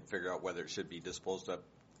think they could figure out whether it should be disposed of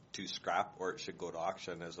to scrap or it should go to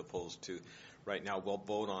auction, as opposed to right now we'll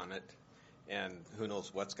vote on it and who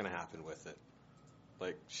knows what's going to happen with it.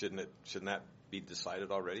 Like, shouldn't that be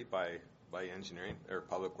decided already by engineering or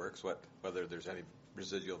public works, whether there's any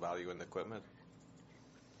residual value in the equipment?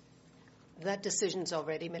 That decision's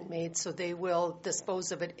already been made, so they will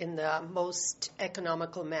dispose of it in the most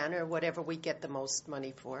economical manner, whatever we get the most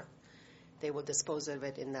money for. They will dispose of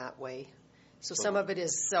it in that way. So some of it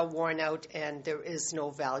is worn out and there is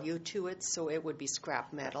no value to it, so it would be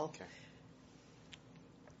scrap metal.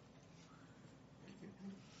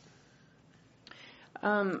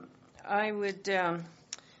 Okay. I would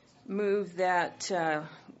move that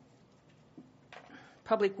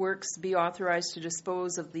Public Works be authorized to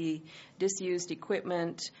dispose of the disused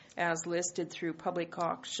equipment as listed through public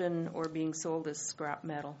auction or being sold as scrap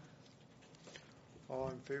metal. All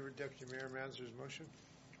in favor, Deputy Mayor Manzer's motion?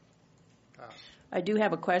 Passed. I do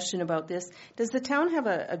have a question about this. Does the town have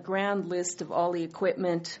a grand list of all the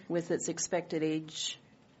equipment with its expected age?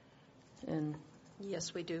 And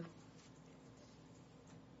Yes, we do.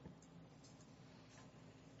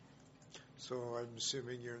 So I'm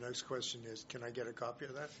assuming your next question is, can I get a copy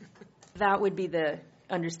of that? that would be the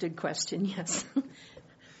understood question, yes.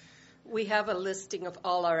 We have a listing of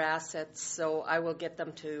all our assets, so I will get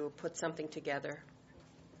them to put something together.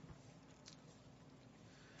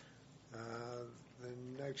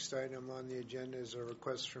 The next item on the agenda is a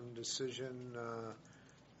request from decision.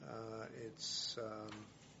 It's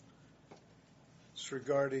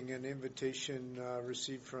regarding an invitation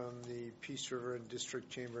received from the Peace River and District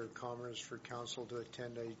Chamber of Commerce for Council to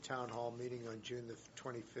attend a town hall meeting on June the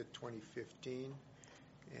 25th, 2015.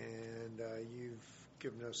 And you've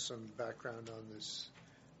given us some background on this,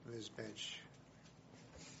 Ms. Bench.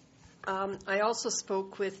 I also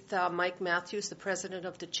spoke with Mike Matthews, the president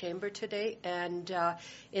of the chamber today, and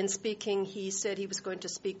in speaking, he said he was going to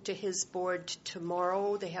speak to his board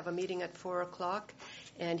tomorrow. They have a meeting at 4 o'clock,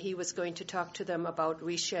 and he was going to talk to them about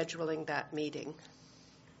rescheduling that meeting.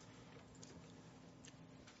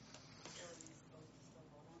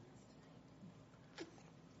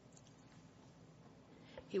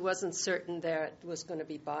 He wasn't certain there was going to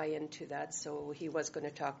be buy-in to that, so he was going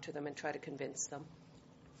to talk to them and try to convince them.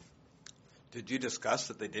 Did you discuss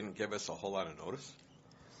that they didn't give us a whole lot of notice?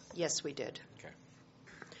 Yes, we did.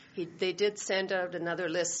 Okay. They did send out another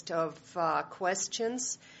list of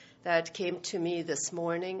questions that came to me this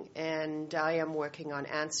morning, and I am working on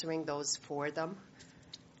answering those for them.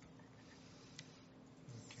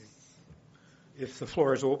 Okay. If the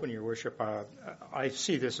floor is open, Your Worship, I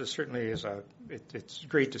see this as certainly as it's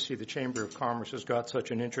great to see the Chamber of Commerce has got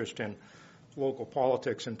such an interest in local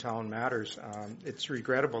politics and town matters. It's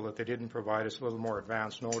regrettable that they didn't provide us a little more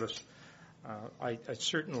advance notice. I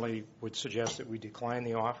certainly would suggest that we decline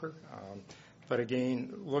the offer. But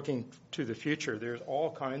again, looking to the future, there's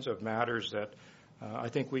all kinds of matters that I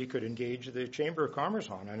think we could engage the Chamber of Commerce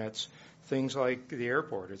on, and it's things like the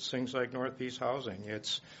airport, it's things like North Peace housing,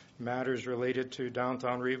 it's matters related to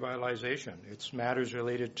downtown revitalization, it's matters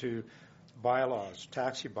related to bylaws,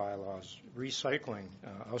 taxi bylaws, recycling,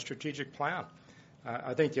 our strategic plan.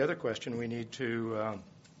 I think the other question we need to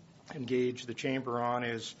engage the Chamber on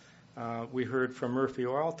is we heard from Murphy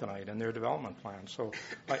Oil tonight and their development plan. So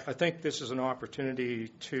I think this is an opportunity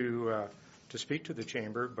to speak to the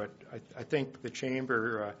Chamber, but I think the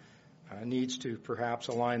Chamber needs to perhaps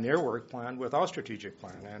align their work plan with our strategic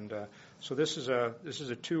plan. And so this is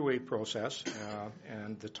a two-way process,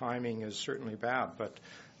 and the timing is certainly bad, but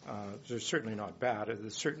it's certainly not bad.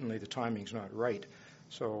 Certainly the timing's not right.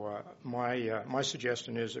 So my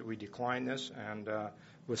suggestion is that we decline this, and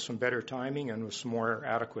with some better timing and with some more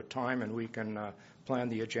adequate time, and we can plan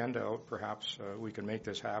the agenda out, perhaps we can make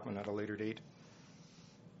this happen at a later date.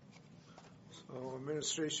 So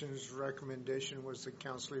administration's recommendation was the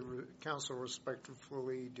council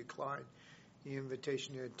respectfully decline the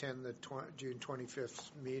invitation to attend the June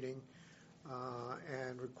 25th meeting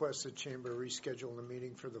and request the Chamber reschedule the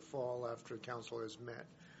meeting for the fall after council has met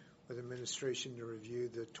with administration to review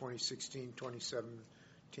the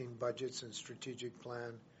 2016-2017 budgets and strategic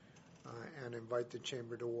plan and invite the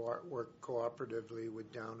Chamber to work cooperatively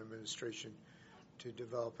with Down administration to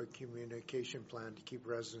develop a communication plan to keep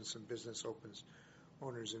residents and business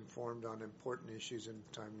owners informed on important issues in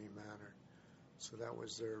a timely manner. So that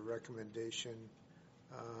was their recommendation.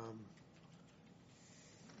 Can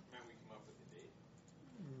we come up with a date?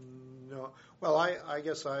 No. Well, I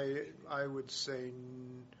guess I would say,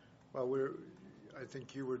 well, I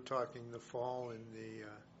think you were talking the fall in the,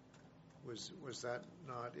 was that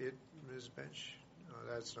not it, Ms. Bench? No,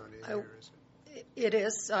 that's not in here, is it? It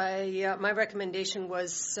is. My recommendation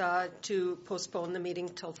was to postpone the meeting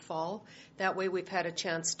till fall. That way we've had a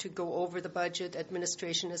chance to go over the budget.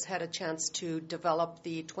 Administration has had a chance to develop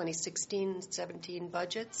the 2016-17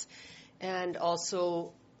 budgets, and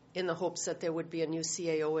also in the hopes that there would be a new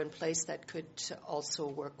CAO in place that could also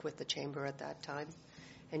work with the Chamber at that time.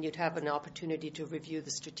 And you'd have an opportunity to review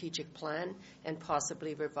the strategic plan and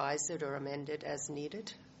possibly revise it or amend it as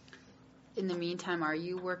needed. In the meantime, are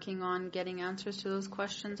you working on getting answers to those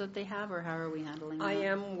questions that they have, or how are we handling that? I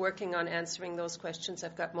am working on answering those questions.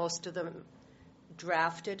 I've got most of them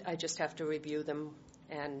drafted. I just have to review them,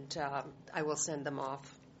 and I will send them off.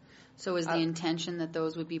 So is the intention that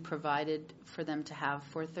those would be provided for them to have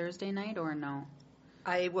for Thursday night, or no?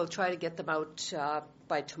 I will try to get them out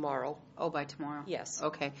by tomorrow. Oh, by tomorrow? Yes.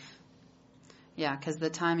 Okay. Yeah, because the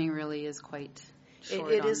timing really is quite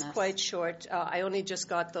short. It is quite short. I only just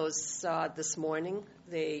got those this morning.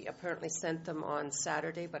 They apparently sent them on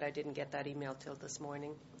Saturday, but I didn't get that email till this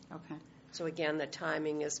morning. Okay. So again, the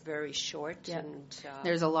timing is very short. Yep. And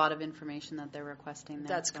there's a lot of information that they're requesting there.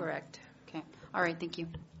 That's correct. Okay. All right. Thank you.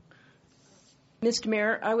 Mr.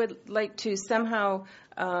 Mayor, I would like to somehow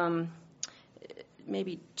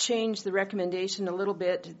maybe change the recommendation a little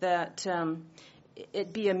bit, that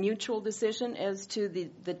it be a mutual decision as to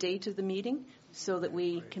the date of the meeting, so that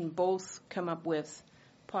we can both come up with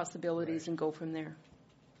possibilities and go from there.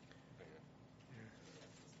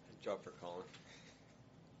 Good job for Colin.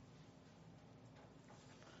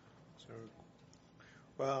 So,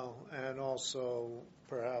 well, and also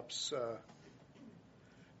perhaps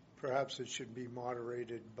it should be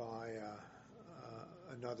moderated by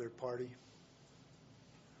another party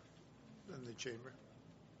in the Chamber.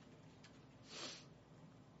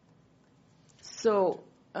 So,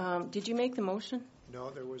 did you make the motion? No,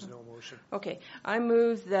 there was no motion. Okay. I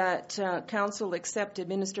move that Council accept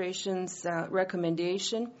administration's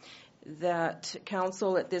recommendation that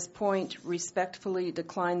Council at this point respectfully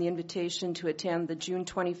decline the invitation to attend the June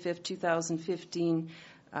 25th, 2015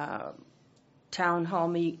 Town Hall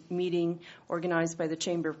meeting organized by the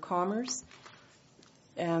Chamber of Commerce,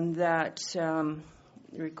 and that the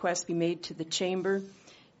request be made to the Chamber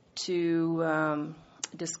to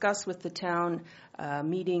discuss with the town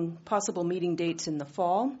possible meeting dates in the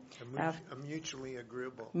fall. A mutually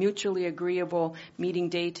agreeable. Mutually agreeable meeting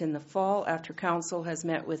date in the fall after Council has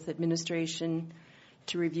met with administration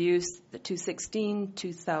to review the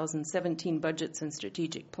 2016-2017 budgets and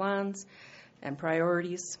strategic plans and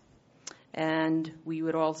priorities. And we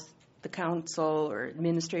would also, the Council or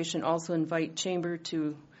administration, also invite Chamber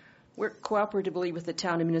to work cooperatively with the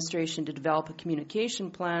town administration to develop a communication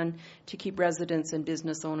plan to keep residents and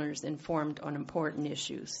business owners informed on important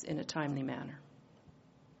issues in a timely manner.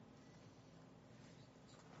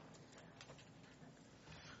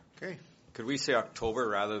 Okay. Could we say October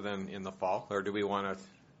rather than in the fall? Or do we want to,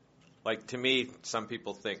 like, to me, some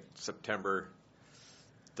people think September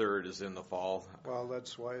 3rd is in the fall. Well,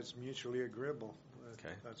 that's why it's mutually agreeable.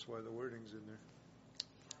 Okay. That's why the wording's in there.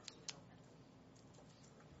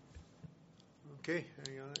 Okay,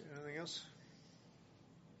 anything else?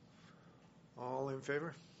 All in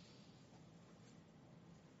favor?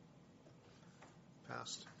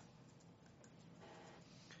 Passed.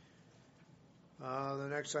 The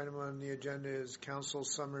next item on the agenda is council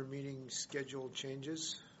summer meeting schedule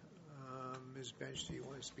changes. Ms. Bench, do you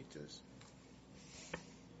want to speak to this?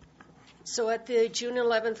 So at the June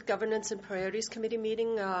 11th Governance and Priorities Committee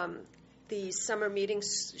meeting, the summer meeting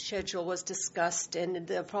schedule was discussed, and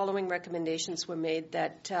the following recommendations were made: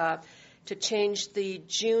 that to change the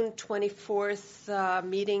June 24th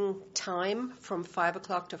meeting time from 5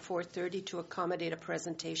 o'clock to 4:30 to accommodate a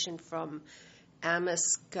presentation from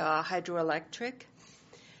Amisk Hydroelectric,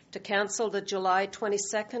 to cancel the July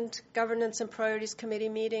 22nd Governance and Priorities Committee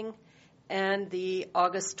meeting, and the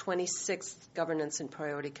August 26th Governance and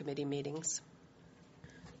Priority Committee meetings.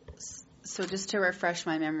 So just to refresh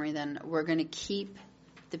my memory then, we're going to keep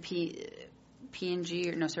the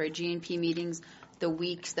G&P meetings the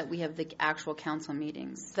weeks that we have the actual council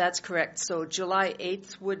meetings. That's correct. So July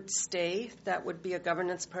 8th would stay. That would be a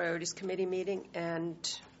Governance Priorities Committee meeting, and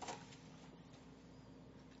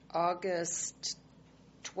August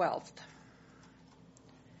 12th.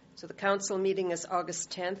 So the council meeting is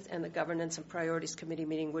August 10th, and the Governance and Priorities Committee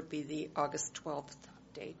meeting would be the August 12th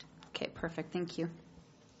date. Okay, perfect. Thank you.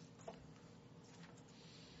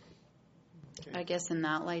 Okay. I guess in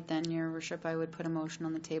that light, then, Your Worship, I would put a motion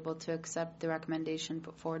on the table to accept the recommendation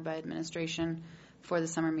put forward by administration for the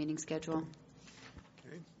summer meeting schedule.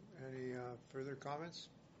 Okay. Any further comments?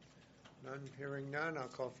 None. Hearing none, I'll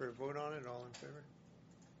call for a vote on it. All in favor?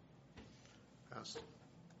 Passed.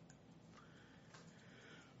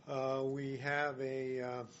 We have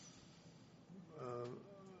a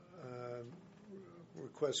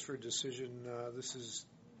request for decision. This is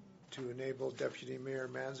to enable Deputy Mayor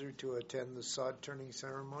Manzer to attend the sod turning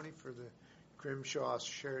ceremony for the Grimshaw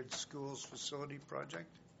Shared Schools Facility Project.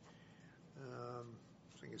 I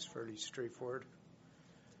think it's fairly straightforward,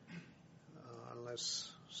 unless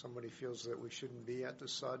somebody feels that we shouldn't be at the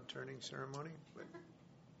sod turning ceremony. But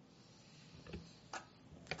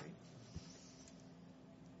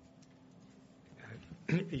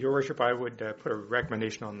Your Worship, I would put a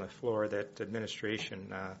recommendation on the floor that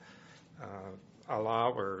administration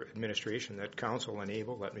allow, or administration, that council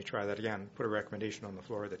enable, let me try that again, put a recommendation on the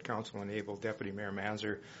floor that council enable Deputy Mayor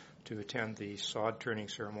Manzer to attend the sod turning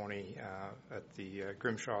ceremony at the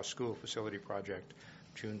Grimshaw School Facility Project,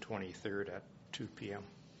 June 23rd at 2 p.m.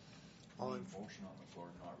 All in motion on the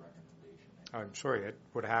floor, not recommendation. I'm sorry,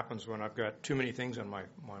 what happens when I've got too many things on my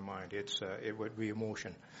mind, it would be a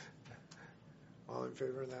motion. all in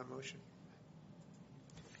favor of that motion?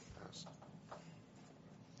 Passed.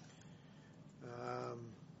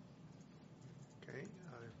 Okay.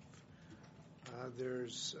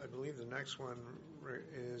 There's, I believe the next one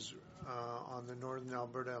is on the Northern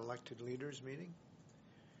Alberta Elected Leaders meeting.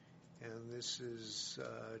 And this is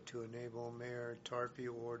to enable Mayor Tarpey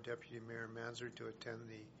or Deputy Mayor Manzer to attend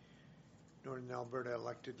the Northern Alberta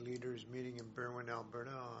Elected Leaders meeting in Berwyn, Alberta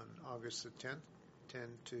on August the 10th, 10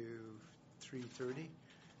 to 3:30.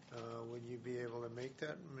 Would you be able to make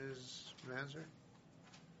that, Ms. Manzer?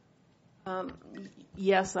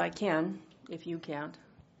 Yes, I can, if you can't.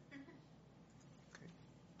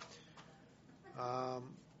 Okay.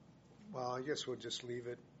 Well, I guess we'll just leave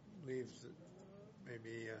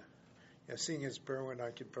maybe, seeing as Berwyn, I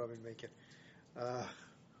could probably make it.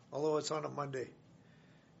 Although it's on a Monday,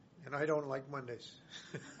 and I don't like Mondays.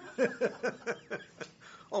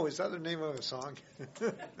 Oh, is that the name of a song?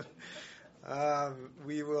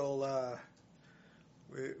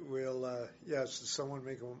 Yes, does someone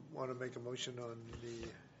want to make a motion on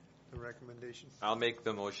the recommendation? I'll make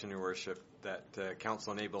the motion, Your Worship, that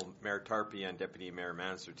council enable Mayor Tarpey and Deputy Mayor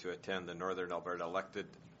Manzer to attend the Northern Alberta Elected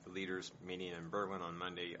Leaders meeting in Berwyn on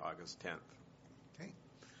Monday, August 10th. Okay.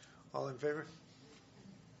 All in favor?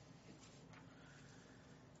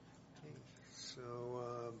 Okay.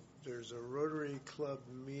 So there's a Rotary Club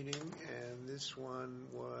meeting, and this one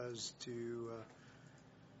was to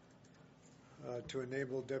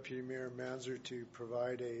enable Deputy Mayor Manzer to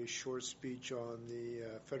provide a short speech on the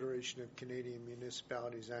Federation of Canadian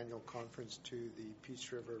Municipalities annual conference to the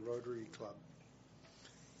Peace River Rotary Club.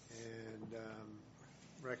 And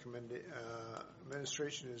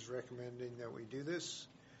administration is recommending that we do this.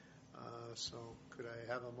 So could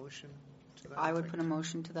I have a motion to that I would effect? put a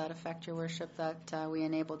motion to that effect, Your Worship, that we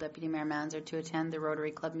enable Deputy Mayor Manzer to attend the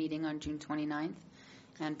Rotary Club meeting on June 29th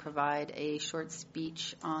and provide a short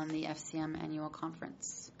speech on the FCM annual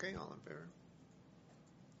conference. Okay, all in favor?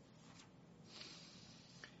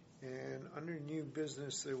 And under new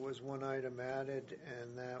business, there was one item added,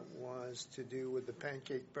 and that was to do with the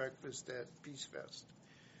pancake breakfast at Peace Fest.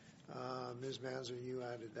 Ms. Manzer, you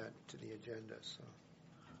added that to the agenda. So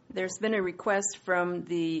There's been a request from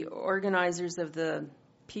the organizers of the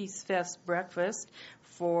Peace Fest breakfast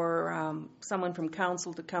for someone from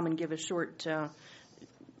council to come and give a short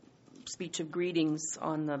speech of greetings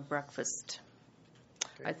on the breakfast.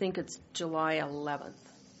 Okay. I think it's July 11th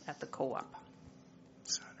at the co-op.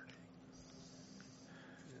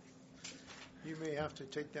 you may have to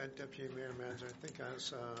take that, Deputy Mayor Manzer. I think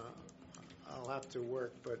I'll have to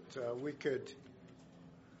work, but we could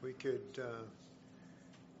make it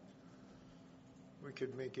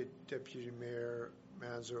Deputy Mayor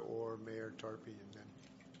Manzer or Mayor Tarpey, and then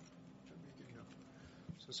make it,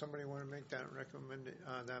 So somebody want to make that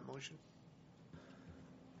that motion?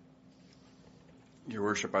 Your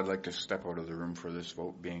Worship, I'd like to step out of the room for this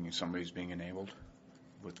vote, being somebody's being enabled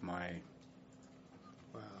with my.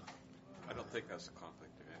 Wow. I don't think that's a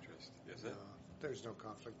conflict of interest, is it? There's no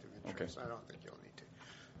conflict of interest. Okay. I don't think you'll need to.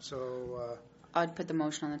 So, I'd put the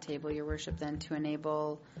motion on the table, Your Worship, then to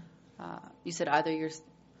enable, you said either you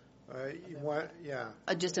want, yeah.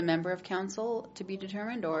 just a member of council to be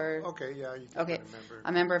determined, or? Okay, yeah, you can Okay, put a member.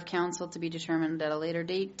 a member of council to be determined at a later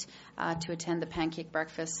date to attend the pancake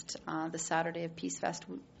breakfast the Saturday of Peace Fest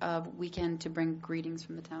weekend to bring greetings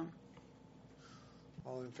from the town.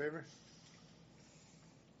 All in favor?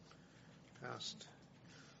 Passed.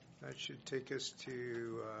 That should take us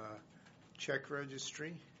to check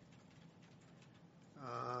registry.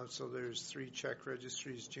 So there's 3 check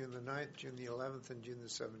registries, June the 9th, June the 11th, and June the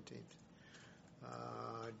 17th.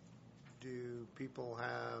 Do people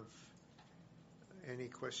have any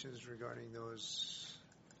questions regarding those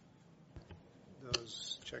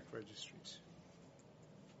check registries?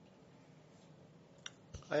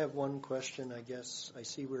 I have one question, I guess. I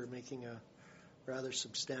see we're making a rather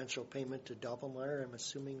substantial payment to Doppelmayr. I'm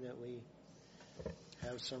assuming that we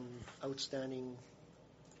have some outstanding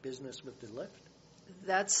business with the lift?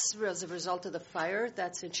 That's as a result of the fire.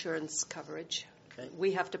 That's insurance coverage. Okay.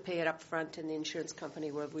 We have to pay it up front, and the insurance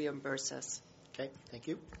company will reimburse us. Okay, thank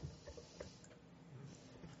you.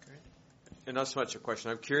 Okay. And not so much a question.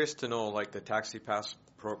 I'm curious to know, like, the Taxi Pass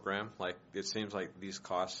program. Like, it seems like these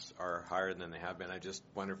costs are higher than they have been. I just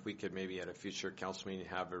wonder if we could maybe at a future council meeting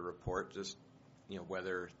have a report, just,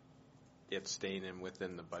 whether it's staying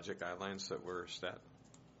within the budget guidelines that were set.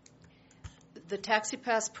 The Taxi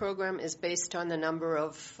Pass program is based on the number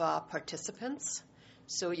of participants,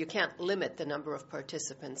 so you can't limit the number of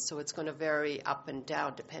participants, so it's going to vary up and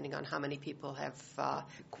down depending on how many people have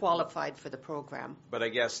qualified for the program. But I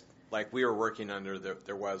guess, like, we were working under,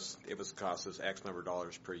 it was cost us X number of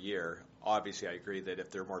dollars per year. Obviously, I agree that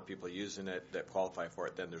if there are more people using it that qualify for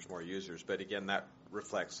it, then there's more users. But again, that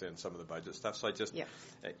reflects in some of the budget stuff. So I just,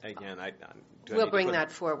 again, we'll bring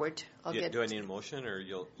that forward. Do I need a motion, or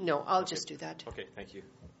you'll? No, I'll just do that. Okay, thank you.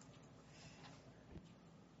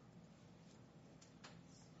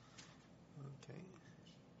 Okay.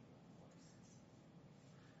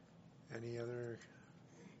 Any other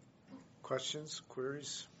questions,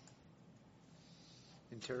 queries,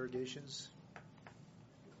 interrogations?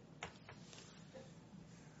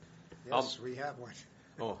 Yes, we have one.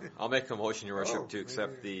 I'll make a motion, Your Worship, to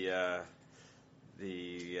accept the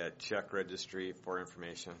check registry for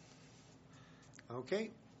information.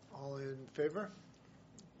 Okay. All in favor?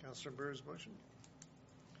 Councillor Burr's motion.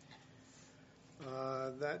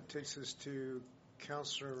 That takes us to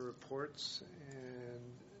councillor reports, and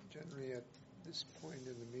generally at this point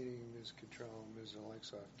in the meeting, Ms. Cottrell, Ms.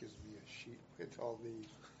 Alexoff gives me a sheet with all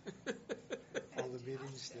the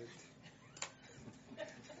meetings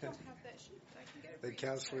that the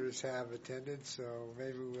councillors have attended. So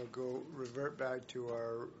maybe we'll revert back to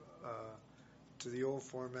our to the old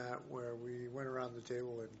format where we went around the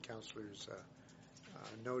table and councillors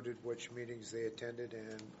noted which meetings they attended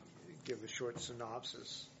and give a short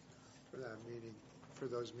synopsis for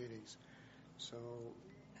those meetings. So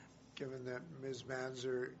given that Ms.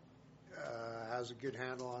 Manzer has a good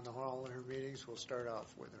handle on all of her meetings, we'll start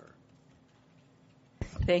off with her.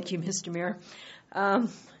 Thank you, Mr. Mayor.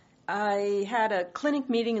 I had a clinic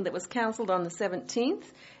meeting that was canceled on the 17th,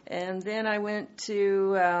 and then I went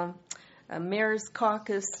to a mayor's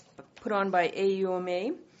caucus put on by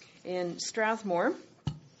AUMA in Strathmore.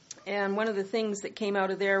 And one of the things that came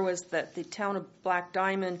out of there was that the town of Black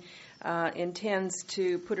Diamond intends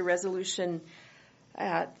to put a resolution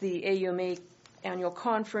at the AUMA annual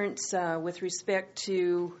conference with respect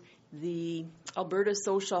to the Alberta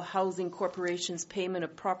Social Housing Corporation's payment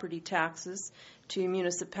of property taxes to a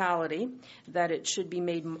municipality, that it should be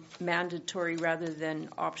made mandatory rather than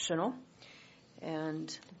optional.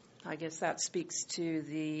 And I guess that speaks to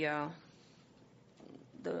the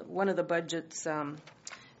one of the budgets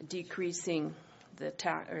decreasing the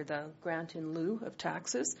the grant in lieu of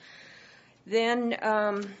taxes. Then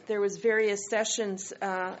there was various sessions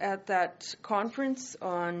at that conference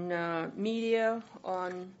on media,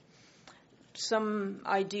 on some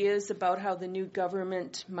ideas about how the new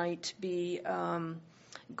government might be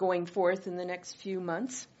going forth in the next few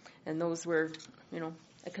months, and those were,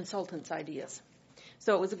 a consultant's ideas.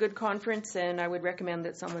 So it was a good conference, and I would recommend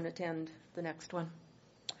that someone attend the next one.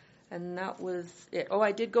 And that was it. Oh,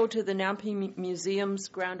 I did go to the Nampy Museum's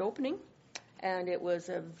grand opening, and it was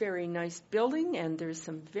a very nice building, and there's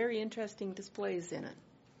some very interesting displays in it.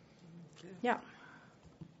 Okay. Yeah.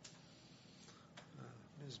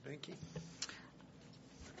 Ms. Benke?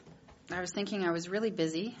 I was thinking I was really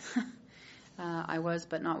busy. I was,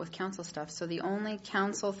 but not with council stuff. So the only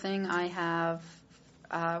council thing I have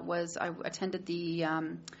was I attended the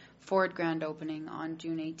Ford grand opening on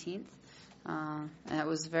June 18th. And it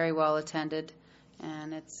was very well attended,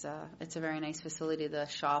 and it's a very nice facility. The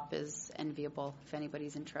shop is enviable if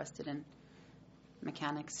anybody's interested in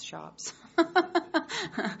mechanics shops.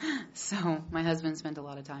 So my husband spent a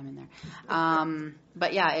lot of time in there.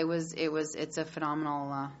 But yeah, it's a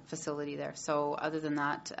phenomenal facility there. So other than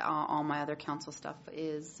that, all my other council stuff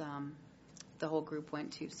is the whole group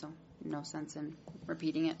went to, so no sense in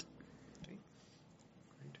repeating it. Okay.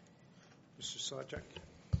 Great. Mr. Sawchuk?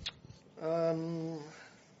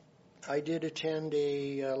 I did attend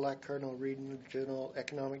a Lac Cardinal Regional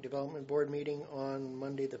Economic Development Board meeting on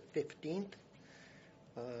Monday the 15th.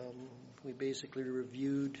 We basically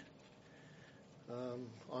reviewed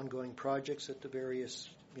ongoing projects that the various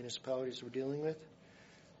municipalities were dealing with.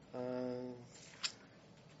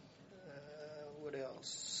 What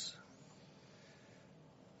else?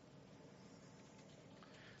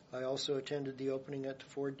 I also attended the opening at the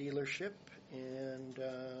Ford dealership and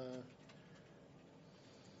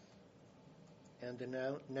the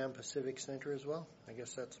Nam Pacific Center as well. I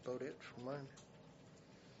guess that's about it for mine.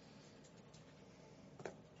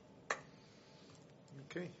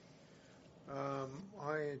 Okay.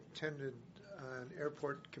 I attended an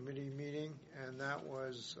airport committee meeting, and that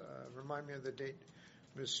was, remind me of the date,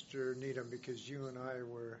 Mr. Needham, because you and I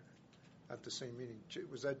were at the same meeting.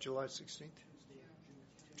 Was that July 16th?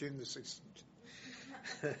 June the 16th.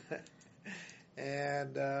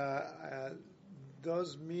 And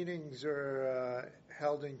those meetings are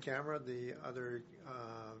held in camera. The other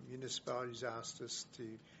municipalities asked us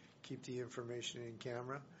to keep the information in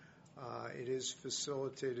camera. It is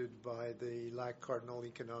facilitated by the Lac Cardinal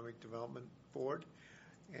Economic Development Board,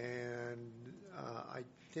 and I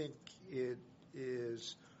think it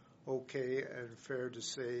is okay and fair to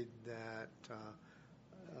say that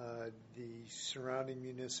the surrounding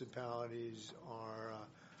municipalities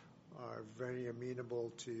are very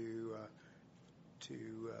amenable to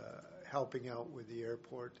helping out with the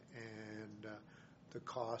airport and the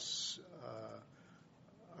costs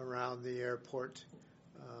around the airport.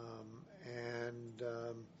 And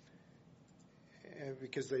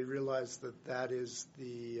because they realize that is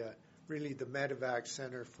really the medevac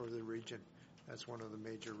center for the region. That's one of the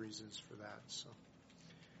major reasons for that. So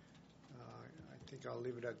I think I'll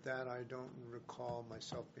leave it at that. I don't recall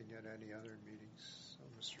myself being at any other meetings. So,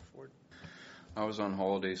 Mr. Ford? I was on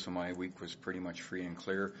holiday, so my week was pretty much free and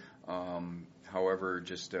clear. However,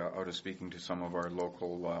 just out of speaking to some of our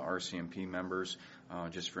local RCMP members,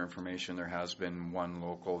 just for information, there has been one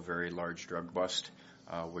local very large drug bust,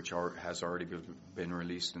 which has already been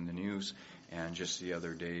released in the news. And just the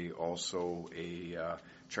other day, also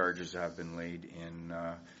charges have been laid in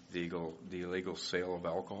the illegal sale of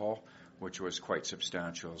alcohol, which was quite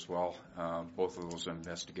substantial as well. Both of those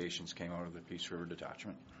investigations came out of the Peace River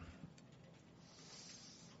Detachment.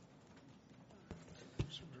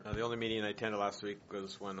 The only meeting I attended last week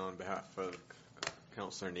was one on behalf of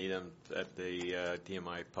Councillor Needham at the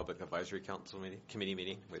DMI Public Advisory Council committee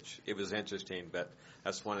meeting, which it was interesting, but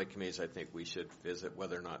that's one of the committees I think we should visit,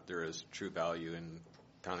 whether or not there is true value in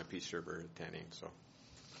town of Peace River attending. So,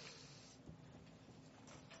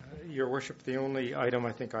 Your Worship, the only item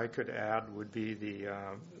I think I could add would be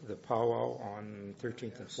the powwow on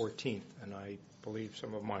 13th and 14th, and I believe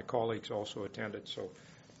some of my colleagues also attended, so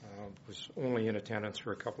was only in attendance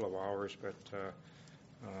for a couple of hours, but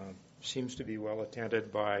seems to be well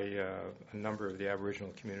attended by a number of the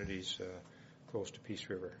Aboriginal communities close to Peace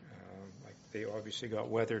River. They obviously got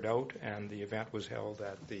weathered out, and the event was held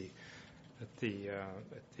at the at the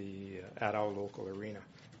Adao local arena.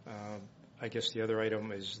 I guess the other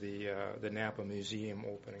item is the Napa Museum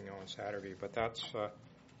opening on Saturday, but that's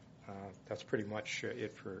pretty much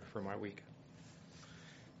it for my week.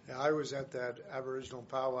 Yeah, I was at that Aboriginal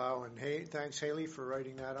powwow, and thanks Haley for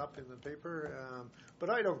writing that up in the paper. But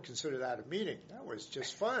I don't consider that a meeting. That was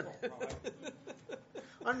just fun.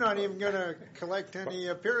 I'm not even going to collect any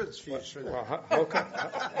appearance fees for that. Well,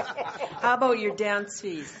 How about your dance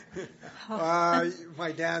fees?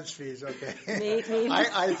 My dance fees, okay. Maybe.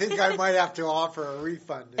 I think I might have to offer a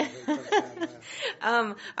refund.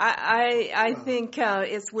 I think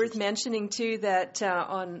it's worth mentioning, too, that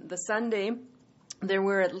on the Sunday, there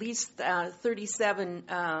were at least 37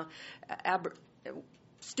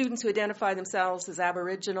 students who identify themselves as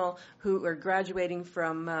Aboriginal who are graduating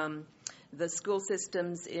from the school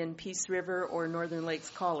systems in Peace River or Northern Lakes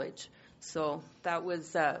College. So that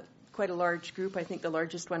was quite a large group. I think the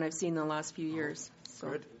largest one I've seen in the last few years. So.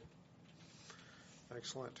 Good.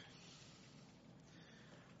 Excellent.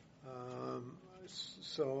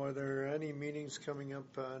 So are there any meetings coming up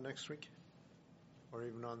next week or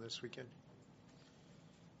even on this weekend?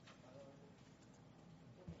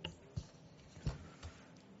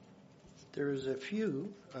 There's a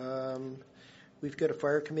few. We've got a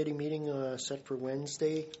fire committee meeting set for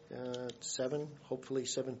Wednesday at 7, hopefully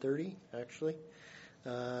 7:30 actually.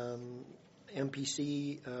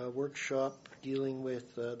 MPC workshop dealing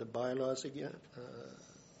with the bylaws again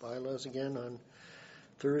on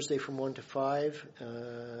Thursday from 1 to 5.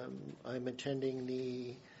 I'm attending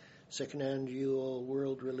the second annual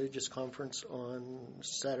World Religious Conference on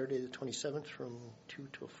Saturday the 27th from 2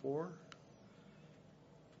 to 4.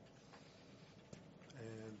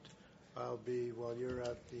 I'll be, while you're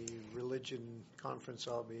at the religion conference,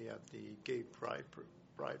 I'll be at the Gay Pride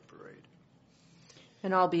Parade.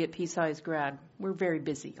 And I'll be at Peace High's grad. We're very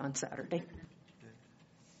busy on Saturday.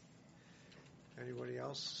 Anybody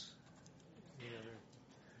else?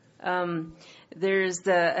 There's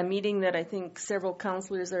a meeting that I think several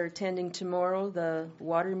councillors are attending tomorrow, the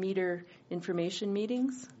water meter information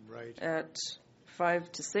meetings. Right. At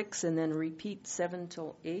 5 to 6 and then repeat 7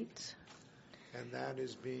 till 8. And that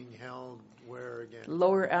is being held where again?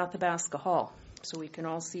 Lower Athabasca Hall, so we can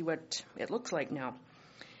all see what it looks like now.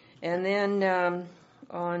 And then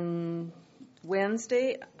on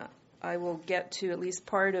Wednesday, I will get to at least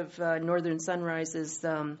part of Northern Sunrise's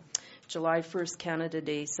July 1st Canada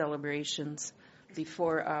Day celebrations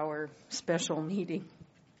before our special meeting.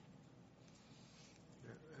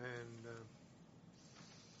 And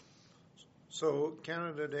so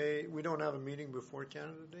Canada Day, we don't have a meeting before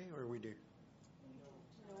Canada Day, or we do?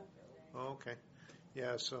 Oh, okay.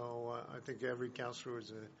 Yeah, so I think every councillor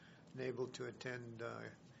was able to attend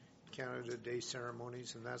Canada Day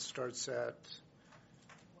ceremonies, and that starts at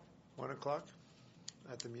 1 o'clock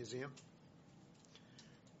at the museum.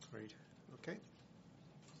 Great. Okay.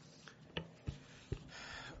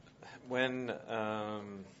 When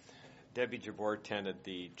Debbie Jabor attended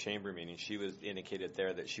the chamber meeting, she was indicated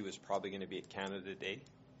there that she was probably going to be at Canada Day.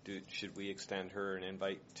 Should we extend her an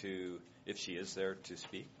invite to, if she is there, to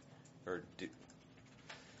speak? Or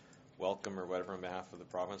welcome or whatever on behalf of the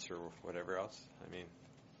province or whatever else? I mean,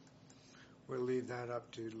 we'll leave that up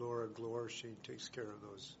to Laura Glore. She takes care of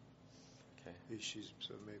those issues.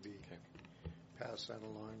 So maybe pass that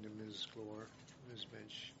along to Ms. Glore, Ms.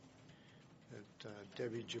 Bench. That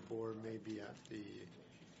Debbie Jabor may be at the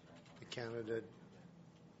Canada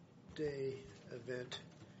Day event,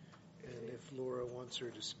 and if Laura wants her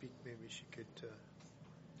to speak, maybe she could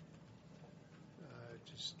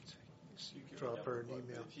just drop her an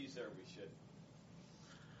email. If she's there, we should.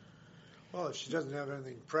 Well, if she doesn't have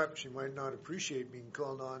anything prepped, she might not appreciate being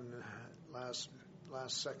called on last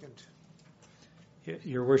second.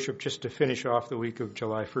 Your Worship, just to finish off the week of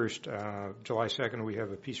July 1st, July 2nd, we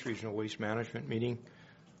have a Peace Regional Waste Management meeting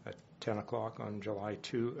at 10 o'clock on July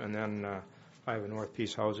 2, and then I have a North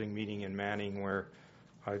Peace Housing meeting in Manning where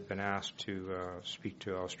I've been asked to speak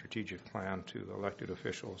to our strategic plan to the elected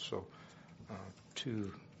officials. So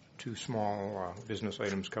two small business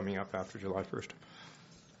items coming up after July 1st.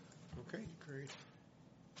 Okay, great.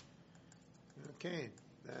 Okay,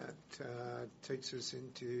 that takes us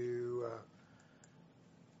into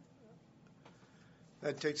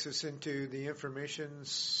the information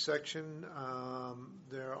section.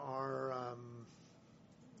 There are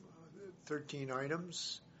 13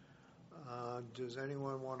 items. Does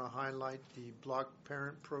anyone want to highlight the block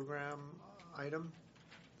parent program item?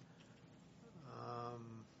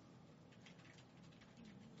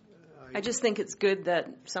 I just think it's good that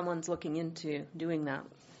someone's looking into doing that.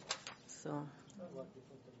 So.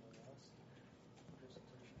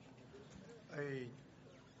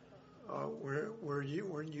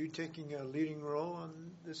 Weren't you taking a leading role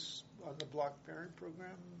on the block parent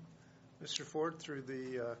program, Mr. Ford, through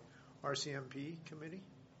the RCMP committee?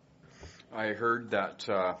 I heard that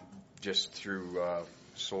just through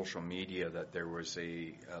social media that there was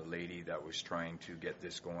a lady that was trying to get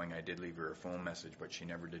this going. I did leave her a phone message, but she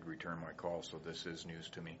never did return my call, so this is news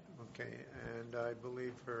to me. Okay, and I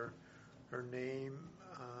believe her name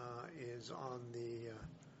is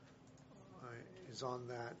on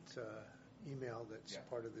that email that's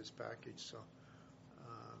part of this package, so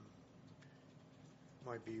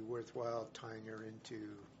might be worthwhile tying her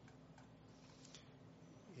into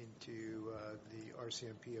the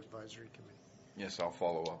RCMP advisory committee. Yes, I'll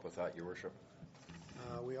follow up with that, Your Worship.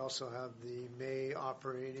 We also have the May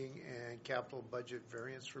operating and capital budget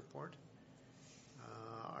variance report.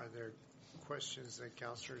 Are there questions that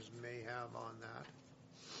councillors may have on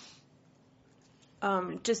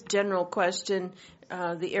that? Just general question.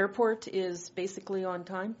 The airport is basically on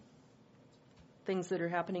time? Things that are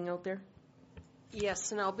happening out there?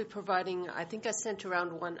 Yes, and I'll be providing, I think I sent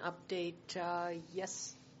around one update,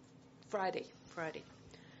 Friday.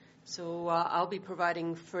 So I'll be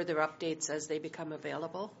providing further updates as they become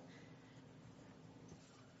available.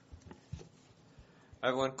 I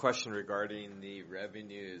have one question regarding the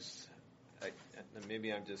revenues.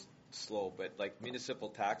 Maybe I'm just slow, but like municipal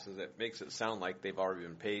taxes, it makes it sound like they've already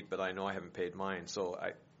been paid, but I know I haven't paid mine, so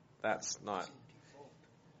that's not.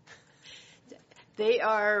 They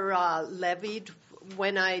are levied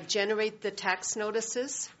when I generate the tax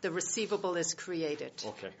notices. The receivable is created.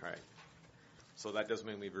 Okay, all right. So that doesn't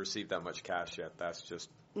mean we've received that much cash yet. That's just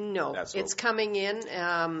no. It's coming in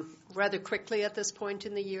rather quickly at this point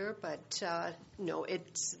in the year, but no.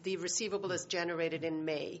 The receivable is generated in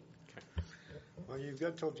May. Okay. Well, you've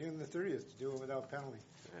got till June the 30th to do it without penalty.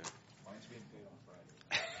 Yeah. Mine's being paid on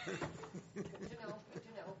Friday. Good to know.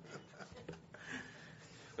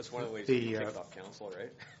 That's one of the ways you can take it off council,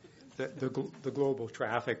 right? The global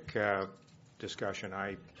traffic discussion,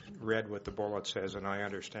 I read what the bullet says, and I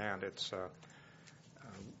understand it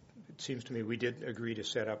seems to me we did agree to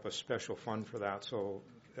set up a special fund for that, so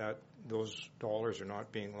that those dollars are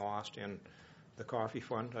not being lost in the coffee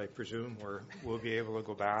fund, I presume, where we'll be able to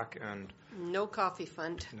go back and... No coffee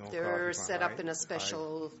fund. They're set up in a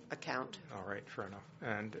special account. All right, fair enough.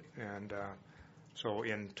 And so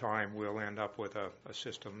in time we'll end up with a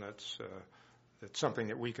system that's something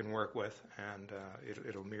that we can work with, and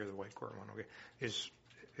it'll mirror the Whitecourt one. Okay, is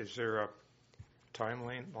there a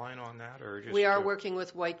timeline on that, or just? We are working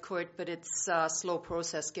with Whitecourt, but it's a slow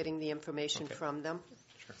process getting the information from them.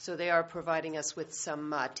 Sure. So they are providing us with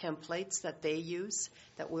some templates that they use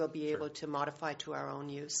that we'll be able to modify to our own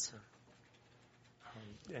use.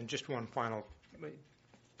 Sure. And just one final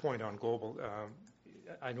point on global.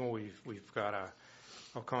 I know we've got a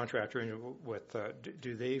contractor with.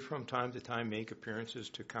 Do they from time to time make appearances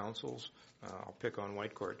to councils? I'll pick on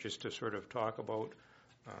Whitecourt just to sort of talk about.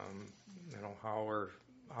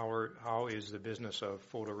 How is the business of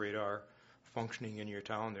photo radar functioning in your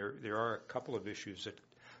town? There are a couple of issues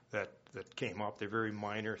that came up. They're very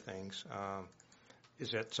minor things.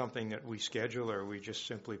 Is that something that we schedule, or we just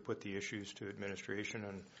simply put the issues to administration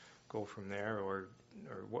and go from there, or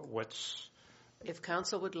what's? If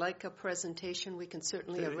council would like a presentation, we can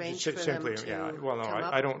certainly arrange for them to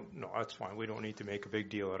I don't. No, that's fine. We don't need to make a big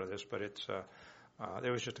deal out of this, but it's.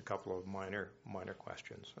 There was just a couple of minor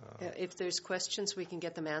questions. If there's questions, we can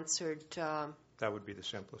get them answered. That would be the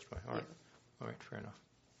simplest way. All right. All right, fair enough.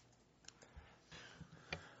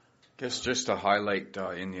 Guess just to highlight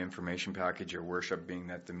in the information package, Your Worship, being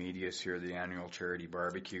that the media is here, the annual charity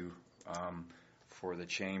barbecue for the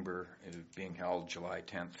Chamber is being held July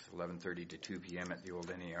 10th, 11:30 to 2 p.m. at the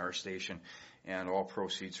old NAR station, and all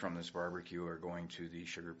proceeds from this barbecue are going to the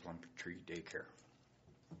Sugar Plum Tree Daycare.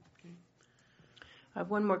 I have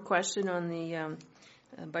one more question on the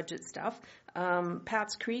budget stuff.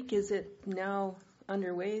 Pat's Creek, is it now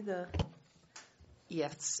underway?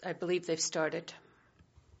 Yes, I believe they've started.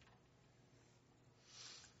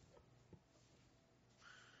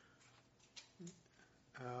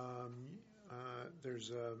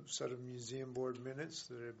 There's a set of museum board minutes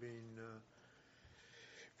that are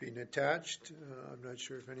being attached. I'm not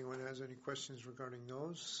sure if anyone has any questions regarding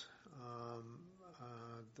those.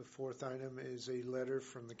 The fourth item is a letter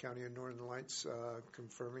from the County of Northern Lights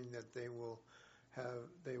confirming that they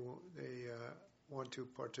want to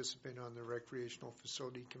participate on the Recreational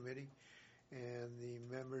Facility Committee, and the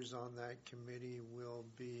members on that committee will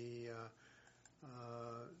be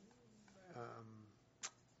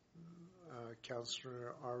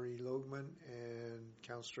Councillor Ari Logman and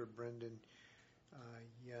Councillor Brendan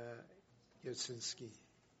Yasinski.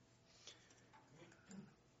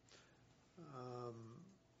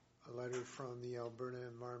 A letter from the Alberta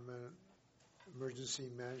Environment Emergency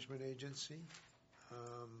Management Agency.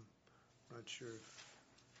 Not sure if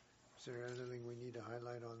is there anything we need to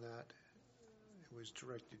highlight on that. It was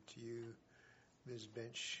directed to you, Ms.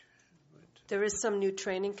 Bench. But There is some new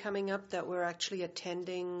training coming up that we're actually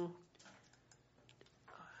attending.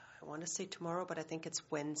 I want to say tomorrow, but I think it's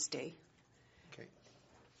Wednesday. okay.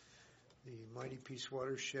 The Mighty Peace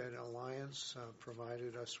Watershed Alliance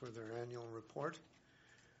provided us with their annual report.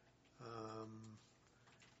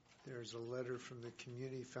 There's a letter from the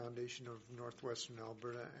Community Foundation of Northwestern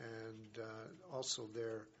Alberta and also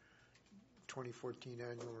their 2014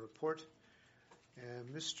 annual report.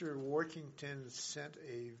 And Mr. Workington sent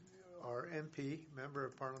our MP, Member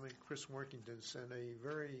of Parliament, Chris Workington, sent a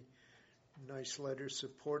very nice letter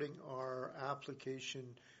supporting our application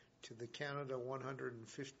to the Canada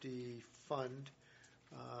 150 Fund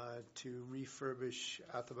to refurbish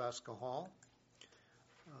Athabasca Hall.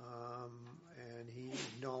 And he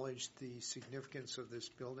acknowledged the significance of this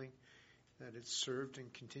building, that it served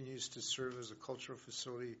and continues to serve as a cultural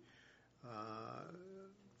facility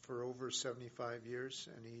for over 75 years,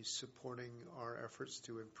 and he's supporting our efforts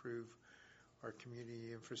to improve our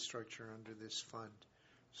community infrastructure under this fund.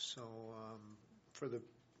 So for the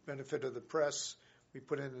benefit of the press, we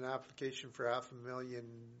put in an application for $500,000.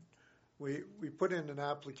 We put in an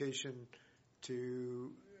application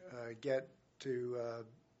to get to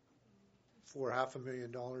for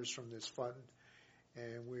 $500,000 from this fund,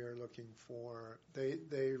 and we are looking for,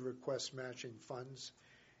 they request matching funds,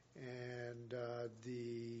 and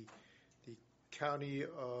the county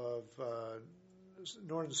of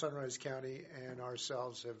Northern Sunrise County and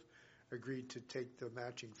ourselves have agreed to take the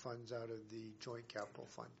matching funds out of the joint capital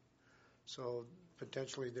fund. So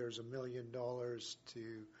potentially there's $1 million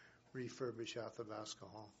to refurbish Athabasca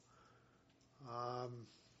Hall.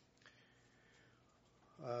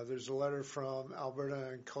 There's a letter from Alberta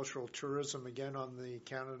and Cultural Tourism, again on the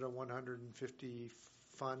Canada 150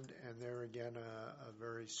 Fund, and there again a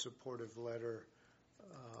very supportive letter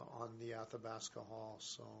on the Athabasca Hall.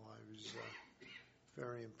 So I was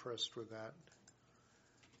very impressed with that.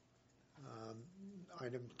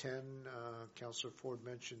 Item 10, Councillor Ford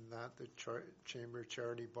mentioned that, the Chamber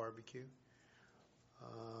Charity Barbecue.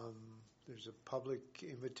 There's a public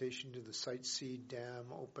invitation to the Sightsee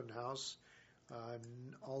Dam open house.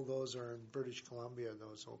 All those are in British Columbia,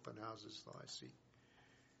 those open houses, though, I see.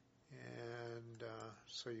 And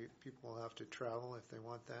so people will have to travel if they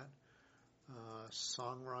want that.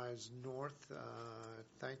 Songrise North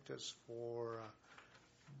thanked us for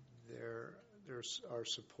our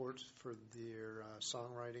support for their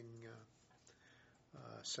songwriting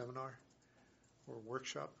seminar or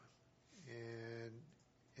workshop. And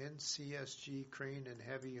NCSG Crane and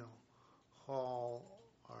Heavy Haul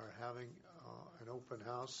are having an open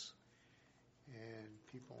house, and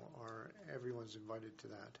everyone's invited to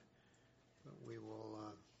that. But we will,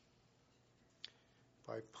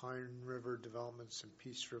 by Pine River Developments and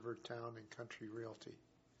Peace River Town and Country Realty.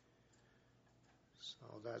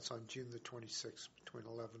 So that's on June the 26th between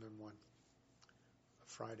 11 and 1, a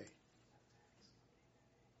Friday.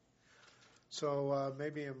 So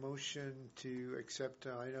maybe a motion to accept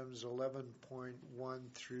items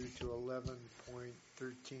 11.1 through to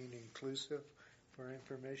 11.13 inclusive for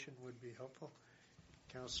information would be helpful.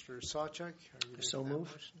 Councillor Sawchuk, are you making So that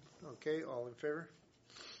moved. motion? Okay, all in favor?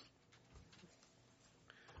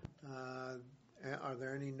 Are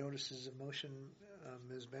there any notices of motion,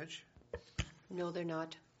 Ms. Bench? No, they're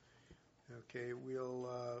not. Okay,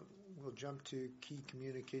 we'll jump to key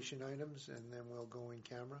communication items, and then we'll go in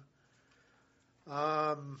camera.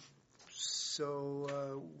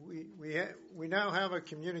 So we now have a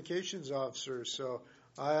communications officer. So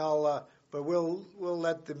but we'll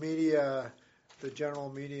let the media, the general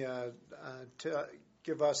media,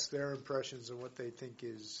 give us their impressions of what they think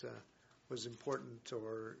was important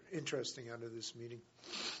or interesting out of this meeting.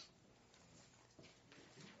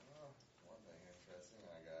 One thing interesting,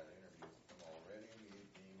 I got interviews with them already.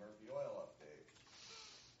 The Murphy Oil update.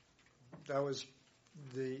 That was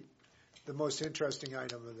the most interesting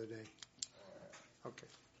item of the day. Okay.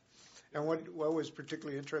 And what was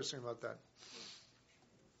particularly interesting about that?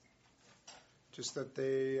 Just that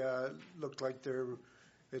they looked like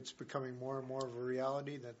it's becoming more and more of a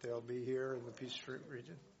reality that they'll be here in the Peace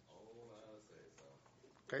region. Oh, I would say so.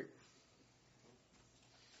 Okay.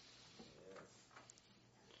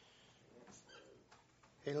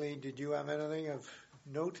 Haley, did you have anything of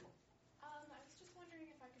note? I was just wondering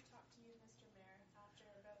if I could talk to you, Mr. Mayor, after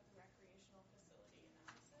about the recreational facility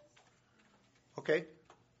analysis. Okay.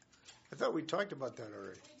 I thought we talked about that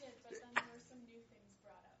already. We did, but then there were some new things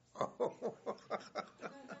brought up. Oh.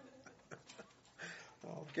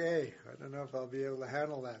 Okay, I don't know if I'll be able to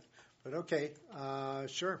handle that, but okay,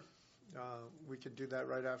 sure. We could do that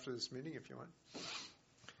right after this meeting if you want.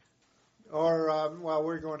 Or, well,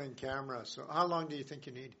 we're going in camera, so how long do you think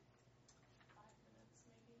you need? 5 minutes,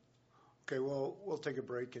 maybe. Okay, well, we'll take a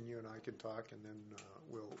break and you and I can talk, and then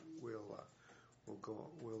we'll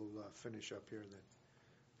finish up here then.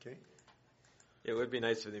 Okay. It would be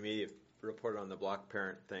nice if the immediate report on the block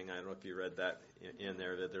parent thing. I don't know if you read that in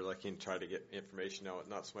there, that they're looking to try to get information out.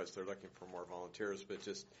 Not so much they're looking for more volunteers, but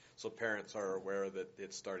just so parents are aware that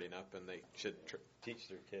it's starting up and they should teach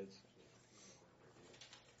their kids.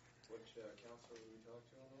 Which counselor did we talk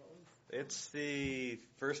to on that one? It's the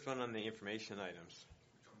first one on the information items.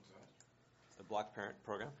 Which one's that? The block parent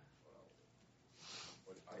program.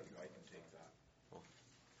 I can take that. Oh.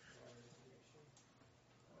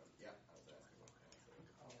 Yeah, I was asking what counselor.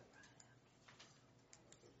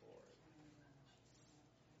 That's the board.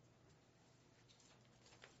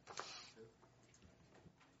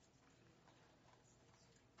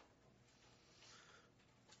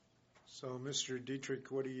 So, Mr.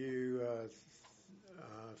 Dietrich, what do you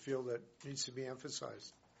feel that needs to be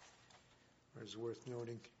emphasized or is worth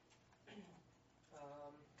noting?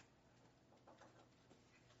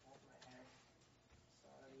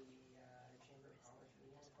 Chamber of Commerce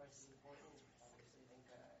meeting request is important. Obviously, I think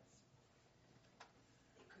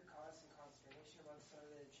it could cause some consternation among some of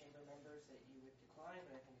the chamber members that you would decline,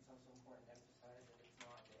 but I think it's also important to emphasize that it's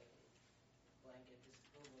not a blanket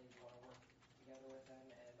disapproval. You want to work together with them,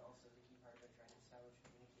 and also the key part about trying to establish a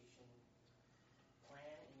communication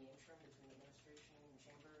plan in the interim between administration and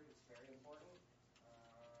chamber is very important.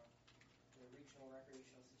 The regional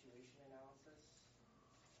recreational situation analysis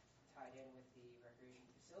tied in with the recreation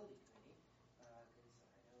facility committee, because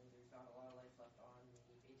I know there's not a lot of life left on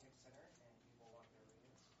the Baytex Center, and people want their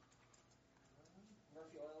reunions.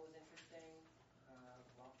 Murphy Oil was interesting,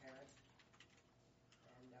 Block Parent,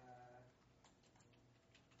 and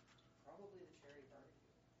probably the cherry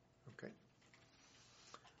barbecue. Okay.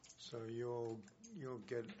 So you'll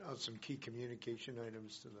get out some key communication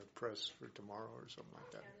items to the press for tomorrow or something like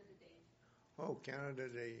that. Canada Day. Oh, Canada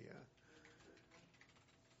Day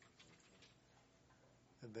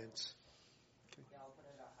events. Okay. Yeah, I'll put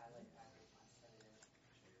it in a highlight package and send it in.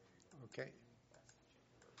 Okay.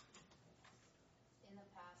 In the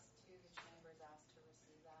past, too, the chamber's asked to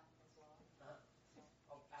receive that as well.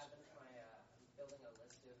 I'll add them to my, I'm building a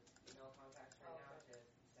list of email contacts right now to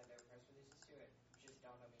send out press releases to. It just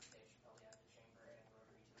dawned on me today, should probably add the chamber and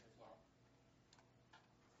Rotary to it as well.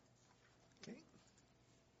 Okay.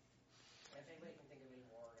 And if anybody can think of any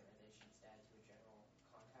more organizations to add to a general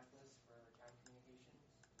contact list for town communications,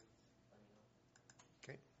 please let me know.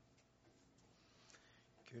 Okay.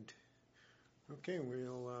 Good. Okay,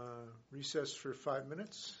 we'll recess for 5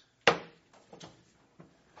 minutes.